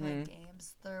app. You can play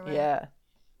games through it. Yeah.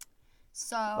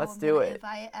 So Let's I'm do gonna it.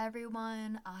 invite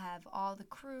everyone. I'll have all the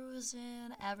crews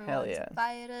in. Hell Everyone's yeah.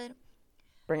 invited.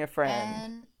 Bring a friend.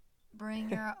 And bring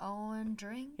your own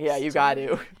drinks. Yeah, you got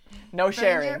to. No Bring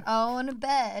sharing. your own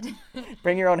bed.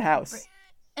 Bring your own house.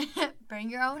 Bring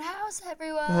your own house,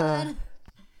 everyone.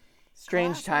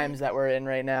 Strange Classic. times that we're in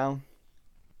right now.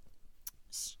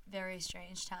 Very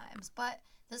strange times. But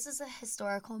this is a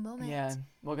historical moment. Yeah,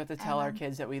 we'll get to tell our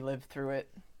kids that we lived through it.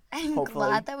 I'm Hopefully.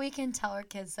 glad that we can tell our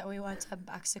kids that we went to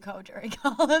Mexico during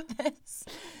all of this.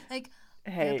 Like,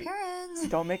 Hey, your parents.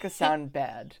 don't make us sound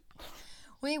bad.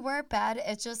 We weren't bad.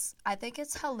 It's just, I think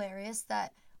it's hilarious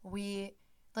that we,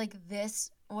 like,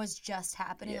 this was just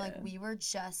happening. Yeah. Like, we were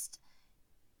just,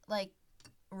 like,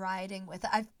 riding with it.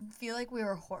 I feel like we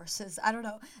were horses. I don't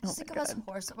know. Just think of us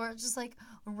horses. We're just, like,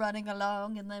 running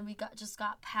along, and then we just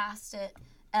got past it,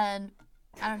 and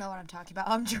I don't know what I'm talking about.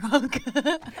 I'm drunk.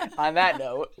 On that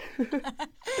note,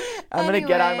 I'm going to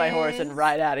get on my horse and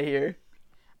ride out of here.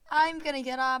 I'm going to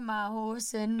get on my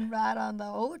horse and ride on the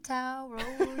old town road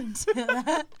until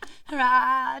I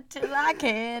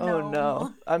can. Oh,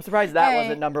 no. I'm surprised that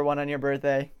wasn't number one on your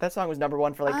birthday. That song was number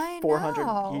one for like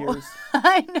 400 years.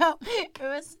 I know. It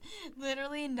was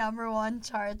literally number one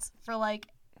charts for like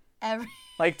every...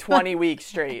 Like 20 weeks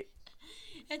straight.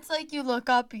 It's like you look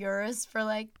up yours for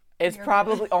like... It's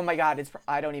probably... Oh, my God.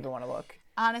 I don't even want to look.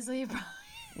 Honestly, probably...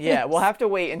 Yeah, we'll have to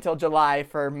wait until July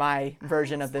for my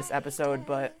version of this episode,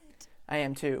 but I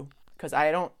am too. Because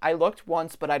I looked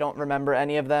once, but I don't remember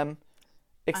any of them.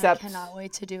 Except I cannot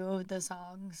wait to do the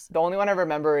songs. the only one I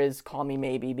remember is Call Me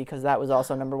Maybe, because that was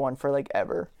also number one for like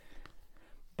ever.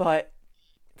 But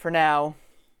for now,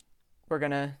 we're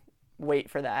going to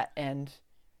wait for that and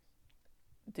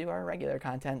do our regular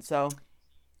content. So,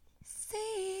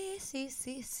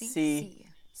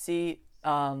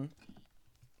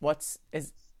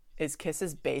 is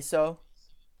Kisses Beso?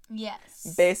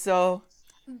 Yes. Beso.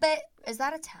 Is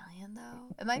that Italian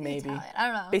though? It might Maybe. be Italian. I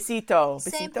don't know. Besito.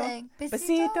 Same Besito. thing.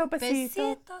 Besito.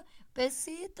 Besito.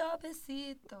 Besito.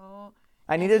 Besito.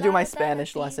 I need to do my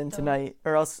Spanish lesson tonight,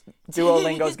 or else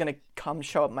Duolingo's gonna come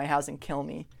show up at my house and kill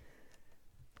me.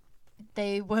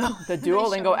 They will. The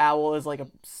Duolingo owl is like a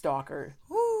stalker.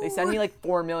 They send me like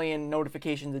 4 million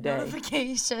notifications a day.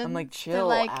 Notifications. I'm like,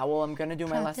 chill, owl. I'm gonna do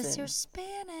my lesson. Practice your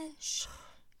Spanish.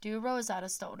 Do Rosetta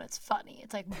Stone. It's funny.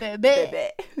 It's like bebe.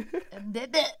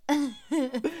 Bebe.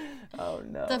 Oh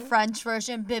no. The French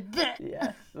version. Bebe.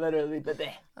 Yeah, literally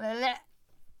bebe.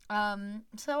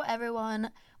 So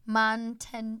everyone,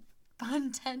 mantente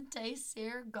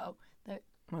Sergo.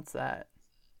 What's that?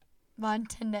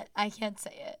 Montana. I can't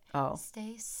say it. Oh.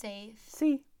 Stay safe.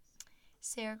 See.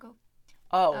 Sergo.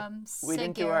 Oh, we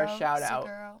didn't do our shout out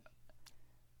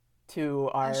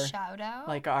to our shout out?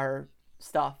 like our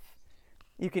stuff.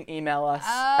 You can email us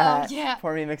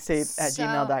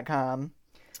pourmemixtape@gmail.com.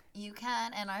 You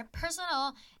can, and our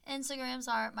personal Instagrams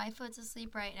are my foot's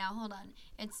asleep right now. Hold on,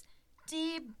 it's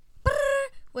D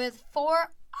with 4 R's.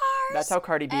 That's how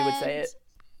Cardi B would say it.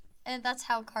 And that's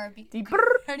how Cardi B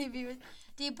would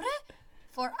D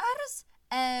 4 R's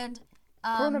and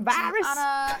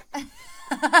coronavirus.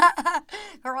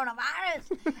 Coronavirus.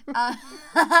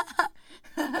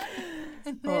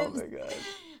 Oh my god.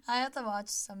 I have to watch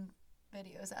some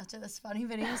videos after this, funny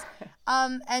videos.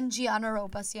 And Gianna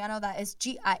Robustiano, that is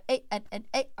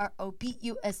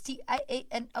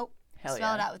GIANNAROBUSTIANO. Hell Spell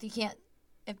yeah. it out with you can't.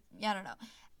 I don't know.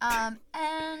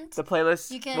 And the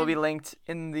playlist will be linked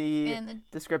in the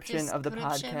description of the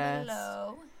podcast.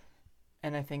 Below.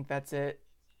 And I think that's it.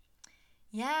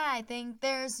 Yeah, I think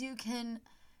you can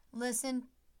listen.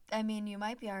 I mean, you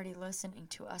might be already listening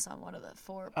to us on one of the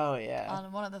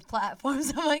on one of the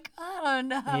platforms. I'm like, I don't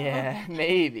know. Yeah,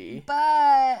 maybe.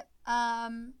 But I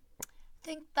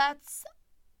think that's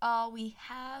all we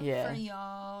have for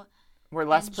y'all. We're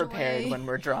less prepared when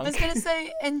we're drunk. I was going to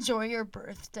say enjoy your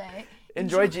birthday.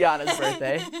 Enjoy Gianna's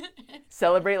birthday.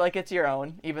 Celebrate like it's your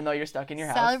own, even though you're stuck in your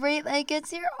house. Celebrate like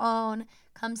it's your own.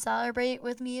 Come celebrate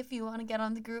with me if you want to get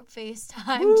on the group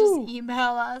FaceTime. Woo! Just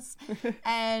email us,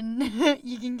 and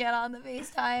you can get on the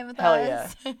FaceTime with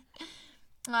us.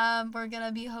 Yeah. We're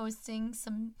gonna be hosting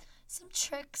some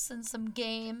tricks and some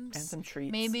games And some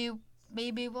treats.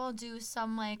 Maybe we'll do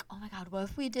some like, oh my god, what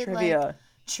if we did Trivia. like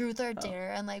truth or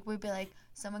dare, and like we'd be like,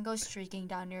 someone goes streaking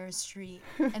down your street,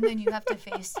 and then you have to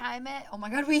FaceTime it. Oh my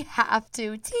god, we have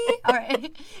to. All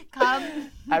right, come.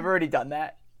 I've already done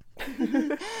that.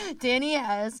 Danny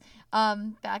has,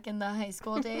 back in the high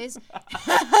school days,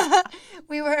 I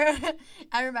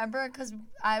remember because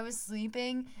I was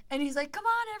sleeping, and he's like, come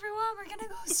on everyone, we're gonna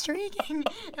go streaking.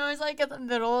 It was like in the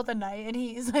middle of the night, and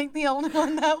he's like the only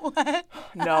one that went.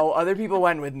 No, other people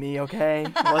went with me, okay?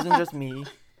 It wasn't just me.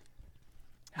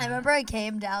 I remember I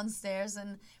came downstairs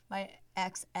in my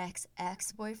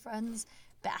ex-boyfriend's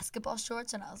basketball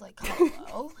shorts, and I was like,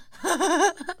 hello?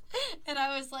 And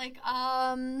I was like,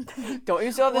 Don't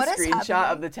you still have the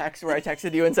screenshot of the text where I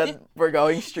texted you and said we're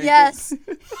going streaking? Yes.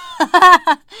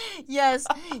 Yes.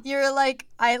 You're like,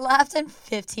 I laughed in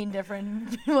 15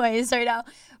 different ways right now.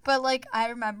 But like, I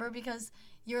remember because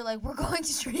you're like, we're going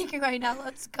streaking right now,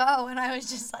 let's go. And I was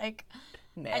just like,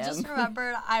 Ma'am. I just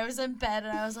remembered I was in bed,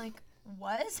 and I was like,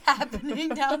 what is happening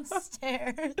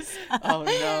downstairs? Oh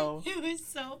no. It was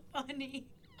so funny.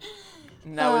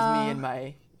 And that was me in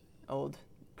my old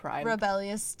prime.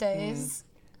 Rebellious days.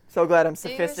 So glad I'm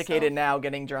sophisticated now,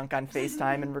 getting drunk on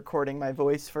FaceTime and recording my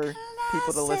voice for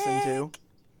people to listen to.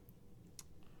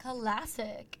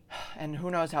 Classic. And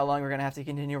who knows how long we're going to have to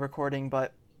continue recording,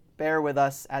 but bear with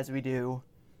us as we do.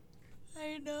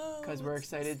 I know. Because we're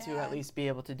excited to at least be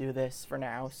able to do this for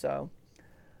now, so.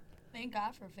 Thank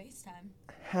God for FaceTime.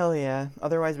 Hell yeah.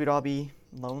 Otherwise, we'd all be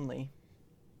lonely.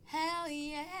 Hell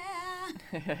yeah.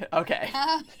 Okay.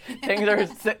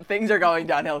 Things are going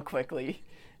downhill quickly.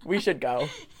 We should go.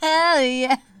 Hell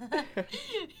yeah.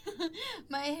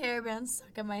 My hairband's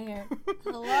stuck in my hair.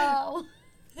 Hello.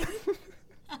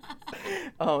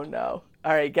 Oh no.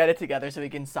 All right, get it together so we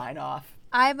can sign off.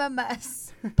 I'm a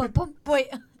mess. But wait.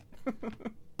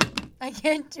 I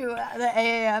can't do the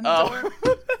AAM door.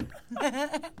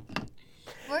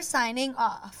 We're signing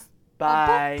off.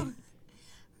 Bye.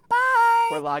 Bye.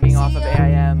 We're logging off of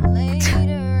AIM. Later.